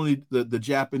the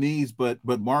Japanese, but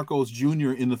Marcos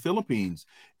Jr. in the Philippines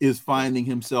is finding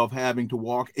himself having to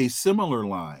walk a similar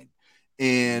line,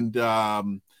 and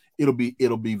it'll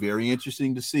be very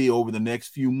interesting to see over the next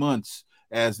few months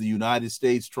as the United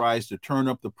States tries to turn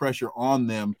up the pressure on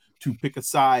them to pick a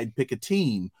side, pick a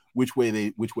team, which way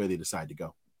they decide to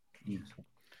go. Yes.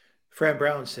 Fran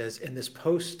Brown says, in this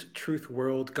post-truth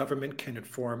world, government can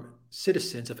inform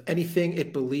citizens of anything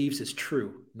it believes is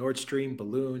true. Nord Stream,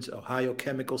 balloons, Ohio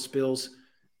chemical spills.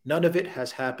 None of it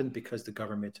has happened because the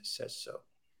government says so.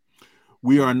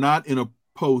 We are not in a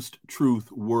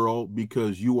post-truth world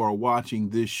because you are watching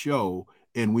this show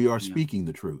and we are speaking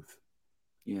the truth.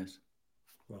 Yes.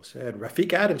 Well said.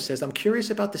 Rafiq Adams says, I'm curious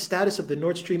about the status of the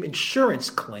Nord Stream insurance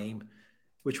claim,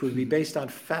 which would be based on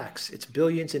facts. It's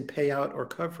billions in payout or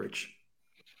coverage.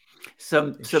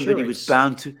 Somebody was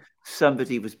bound to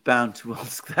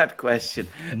ask that question.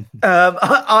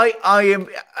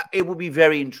 It will be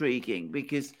very intriguing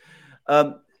because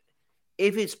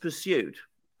if it's pursued,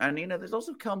 and there's lots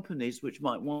of companies which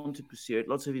might want to pursue it,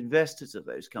 lots of investors of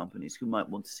those companies who might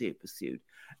want to see it pursued,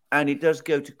 and it does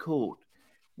go to court.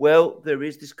 Well, there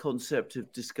is this concept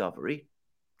of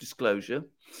disclosure,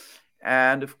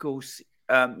 and of course,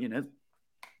 the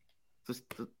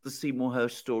Seymour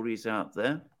Hersh story is out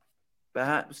there.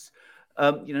 Perhaps,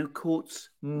 courts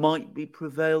might be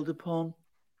prevailed upon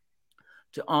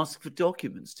to ask for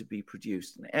documents to be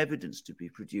produced and evidence to be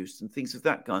produced and things of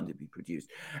that kind to be produced.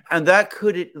 And that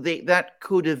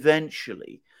could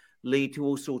eventually lead to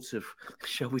all sorts of,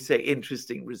 shall we say,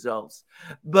 interesting results.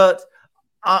 But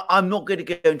I'm not going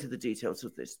to go into the details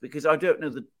of this because I don't know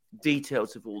the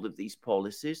details of all of these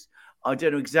policies. I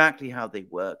don't know exactly how they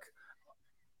work.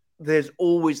 There's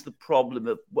always the problem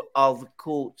of, are the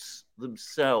courts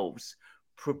themselves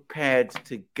prepared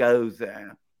to go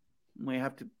there? We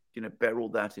have to, bear all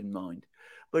that in mind.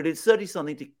 But it's certainly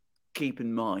something to keep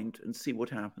in mind and see what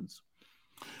happens.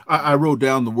 I wrote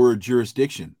down the word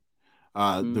jurisdiction.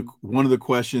 One of the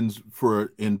questions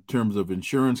in terms of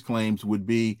insurance claims would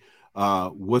be,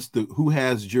 who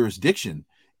has jurisdiction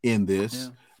in this? Yeah.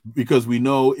 Because we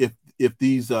know if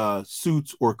these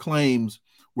suits or claims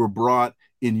were brought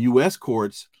in U.S.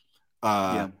 courts,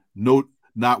 not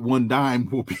one dime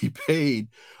will be paid.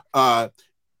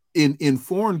 In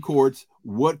foreign courts,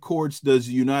 what courts does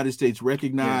the United States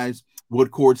recognize? Yes.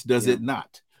 What courts does it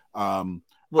not? I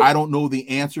don't know the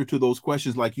answer to those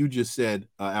questions, like you just said,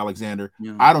 Alexander.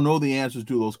 Yeah. I don't know the answers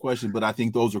to those questions, but I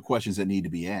think those are questions that need to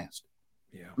be asked.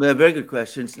 Yeah, they're very good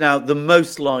questions. Now, the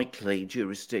most likely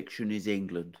jurisdiction is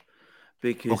England,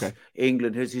 because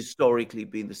England has historically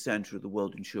been the center of the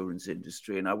world insurance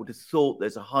industry. And I would have thought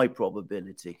there's a high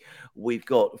probability. We've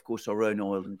got, of course, our own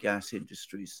oil and gas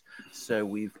industries. So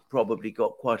we've probably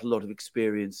got quite a lot of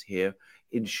experience here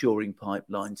insuring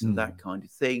pipelines and that kind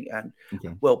of thing. And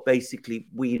well, basically,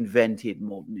 we invented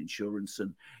modern insurance,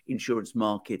 and insurance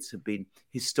markets have been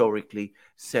historically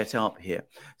set up here.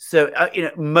 So,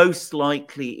 most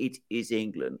likely it is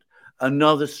England.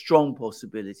 Another strong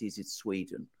possibility is it's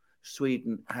Sweden.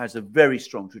 Sweden has a very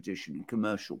strong tradition in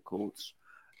commercial courts.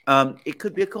 It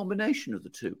could be a combination of the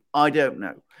two. I don't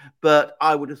know. But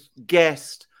I would have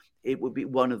guessed it would be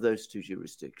one of those two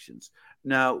jurisdictions.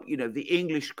 Now, the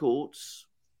English courts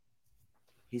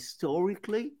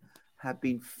historically have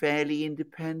been fairly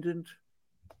independent.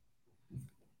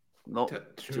 Not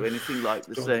to anything like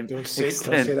the same extent.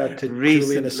 Don't say that to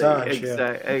Julian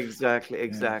Assange.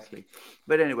 Exactly.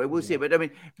 But anyway, we'll see. But I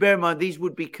mean, bear in mind, these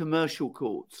would be commercial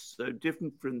courts, so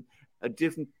different from a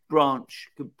different branch,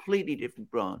 completely different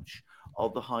branch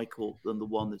of the High Court than the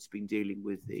one that's been dealing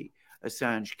with the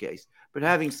Assange case. But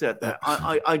having said that,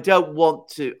 I don't want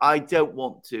to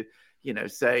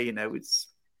say, it's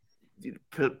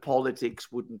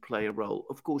politics wouldn't play a role.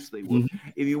 Of course they would.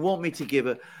 If you want me to give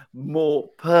a more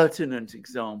pertinent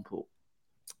example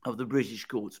of the British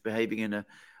courts behaving in a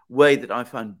way that I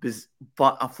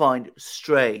find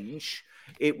strange,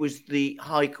 it was the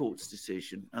High Court's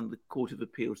decision and the Court of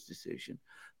Appeal's decision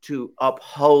to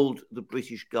uphold the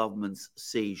British government's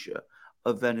seizure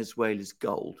of Venezuela's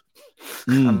gold.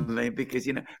 I mean, because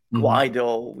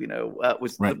Guaido,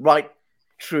 was the right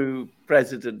true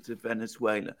president of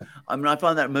Venezuela. I mean, I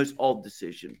find that a most odd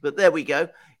decision, but there we go.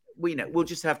 We'll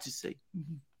just have to see.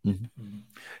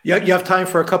 Yeah, you have time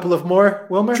for a couple of more,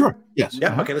 Wilmer? Sure. Yes.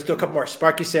 Yeah. Okay, let's do a couple more.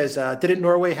 Sparky says, didn't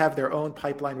Norway have their own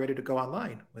pipeline ready to go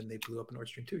online when they blew up Nord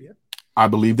Stream 2? Yeah. I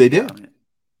believe they did.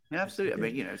 Yeah, absolutely.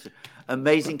 I mean, it's an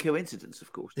amazing coincidence,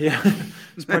 of course. Yeah.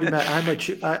 Sparky Matt,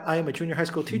 I am a junior high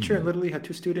school teacher and literally had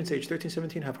 2 students aged 13,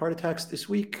 17 have heart attacks this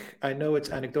week. I know it's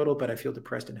anecdotal, but I feel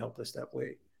depressed and helpless that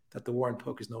way, that the war in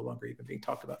Poke is no longer even being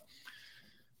talked about.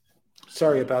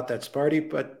 Sorry about that, Sparty,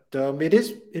 but it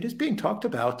is being talked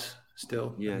about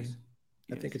still. Yes.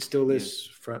 I think it still is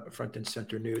front and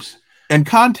center news. And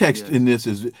context in this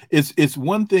is it's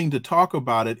one thing to talk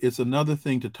about it. It's another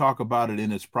thing to talk about it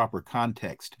in its proper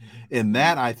context. And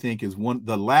that, I think, is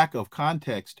the lack of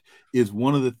context is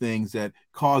one of the things that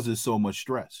causes so much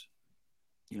stress.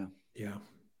 Yeah,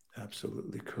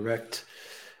 absolutely correct.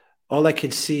 All I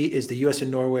can see is the U.S.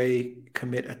 and Norway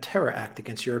commit a terror act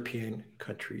against European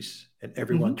countries, and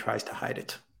everyone tries to hide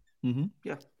it.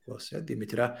 Yeah. Well said,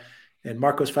 Dimitra. And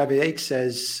Marcos 588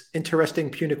 says,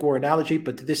 interesting Punic War analogy,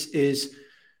 but this is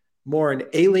more an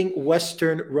ailing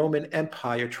Western Roman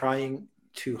Empire trying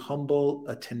to humble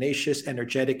a tenacious,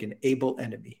 energetic, and able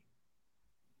enemy.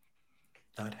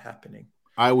 Not happening.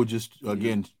 I would just,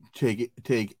 again, take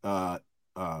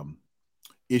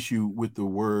issue with the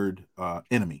word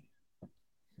enemy.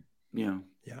 Yeah.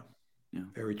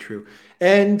 Very true.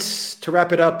 And to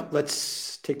wrap it up,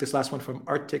 let's take this last one from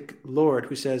Arctic Lord,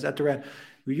 who says, at Duran,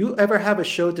 will you ever have a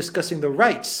show discussing the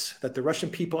rights that the Russian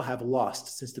people have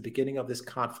lost since the beginning of this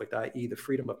conflict, i.e. the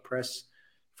freedom of press,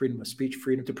 freedom of speech,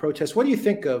 freedom to protest? What do you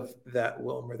think of that,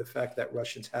 Wilmer, the fact that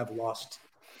Russians have lost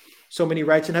so many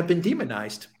rights and have been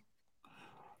demonized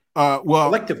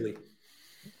collectively?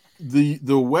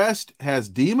 The West has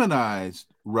demonized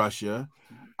Russia.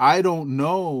 I don't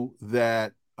know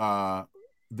that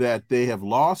that they have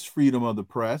lost freedom of the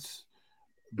press.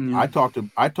 I talk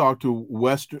to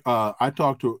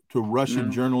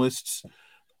Russian journalists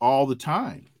all the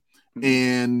time,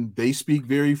 and they speak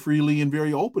very freely and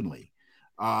very openly.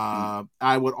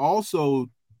 I would also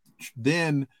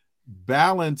then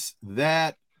balance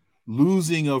that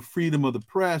losing of freedom of the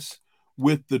press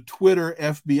with the Twitter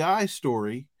FBI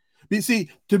story. You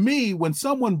see, to me, when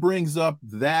someone brings up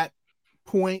that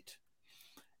point,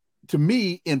 to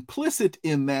me, implicit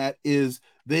in that is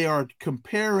they are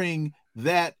comparing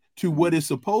that to what is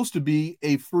supposed to be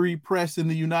a free press in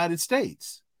the United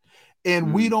States.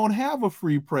 And we don't have a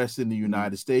free press in the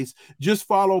United States. Just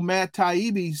follow Matt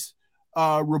Taibbi's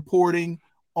reporting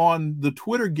on the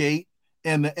Twitter gate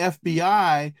and the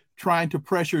FBI trying to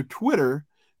pressure Twitter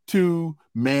to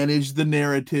manage the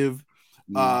narrative,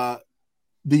 the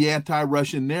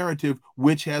anti-Russian narrative,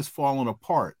 which has fallen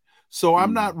apart. So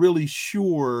I'm not really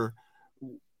sure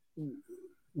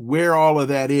where all of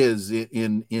that is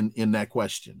in that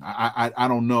question. I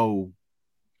don't know.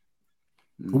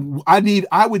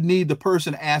 I would need the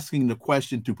person asking the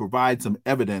question to provide some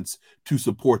evidence to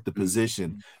support the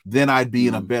position. Then I'd be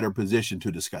in a better position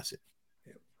to discuss it.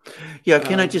 Yeah,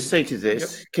 can I just say to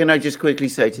this? Yep. Can I just quickly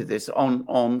say to this?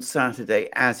 On Saturday,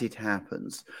 as it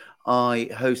happens, I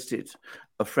hosted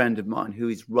a friend of mine who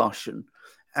is Russian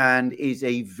and is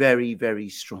a very, very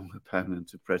strong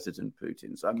opponent of President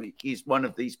Putin's. I mean, he's one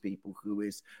of these people who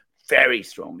is very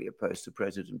strongly opposed to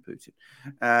President Putin.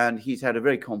 And he's had a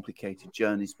very complicated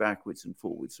journeys backwards and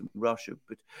forwards from Russia.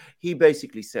 But he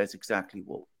basically says exactly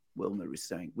what Wilmer is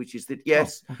saying, which is that,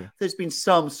 yes, there's been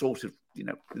some sort of,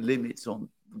 limits on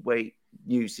the way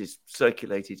news is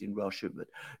circulated in Russia, but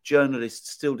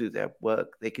journalists still do their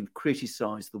work. They can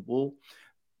criticize the war.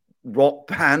 Rock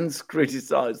bands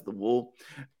criticize the war.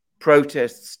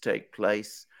 Protests take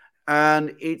place.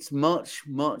 And it's much,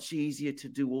 much easier to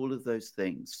do all of those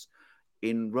things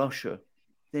in Russia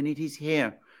than it is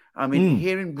here. I mean,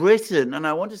 here in Britain, and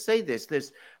I want to say this,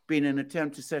 there's been an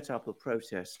attempt to set up a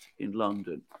protest in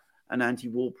London, an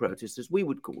anti-war protest, as we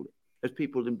would call it, as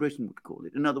people in Britain would call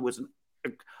it. In other words,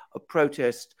 a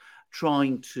protest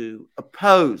trying to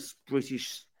oppose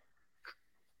British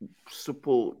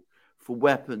support for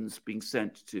weapons being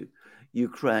sent to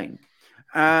Ukraine.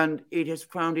 And it has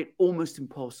found it almost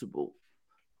impossible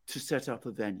to set up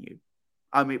a venue.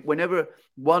 I mean, whenever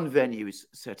one venue is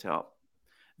set up,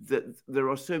 there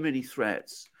are so many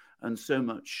threats and so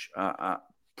much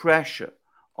pressure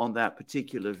on that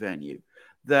particular venue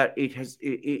that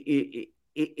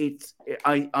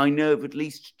I know of at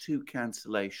least 2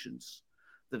 cancellations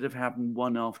that have happened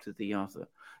one after the other.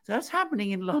 So that's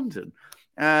happening in London.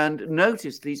 And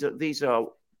notice these are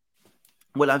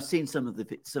well, I've seen some of the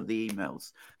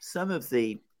emails. Some of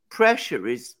the pressure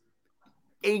is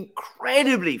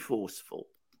incredibly forceful.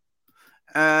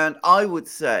 And I would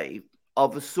say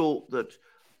of a sort that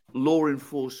law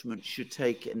enforcement should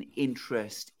take an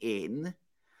interest in.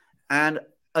 And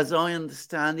as I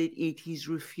understand it, it is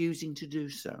refusing to do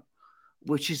so,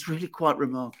 which is really quite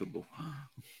remarkable.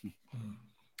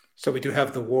 So we do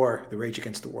have the Rage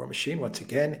Against the War Machine, once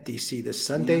again, DC this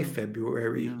Sunday,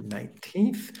 February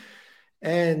 19th.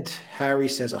 And Harry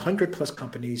says 100 plus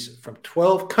companies from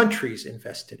 12 countries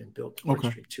invested in built Nord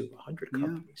Stream 2. 100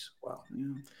 companies. Wow.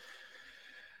 Yeah.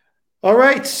 All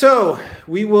right. So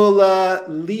we will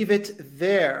leave it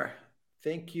there.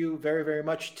 Thank you very, very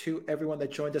much to everyone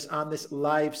that joined us on this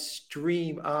live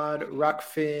stream on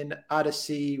Rockfin,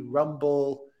 Odyssey,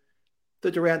 Rumble,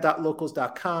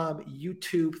 theduran.locals.com,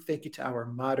 YouTube. Thank you to our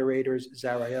moderators,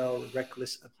 Zarael,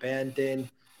 Reckless Abandon.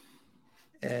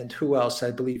 And who else? I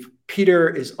believe Peter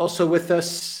is also with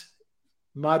us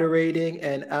moderating,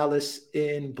 and Alice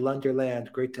in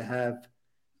Blunderland. Great to have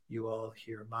you all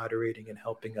here moderating and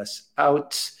helping us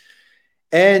out.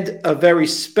 And a very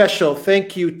special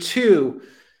thank you to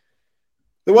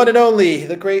the one and only,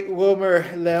 the great Wilmer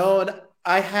Leon.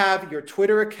 I have your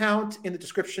Twitter account in the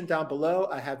description down below.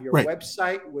 I have your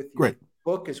website with your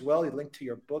book as well. You link to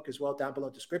your book as well down below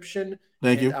in the description.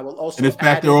 Thank you. I will also and it's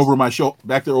back there over my shoulder,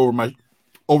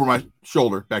 over my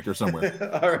shoulder back there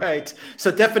somewhere. All right. So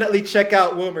definitely check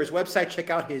out Wilmer's website. Check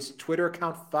out his Twitter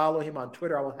account. Follow him on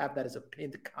Twitter. I will have that as a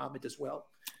pinned comment as well.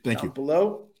 Thank you.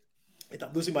 Below. And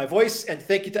I'm losing my voice. And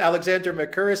thank you to Alexander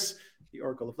Mercouris, the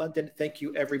Oracle of London. Thank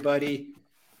you, everybody.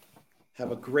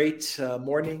 Have a great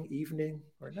morning, evening,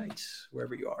 or night,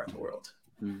 wherever you are in the world.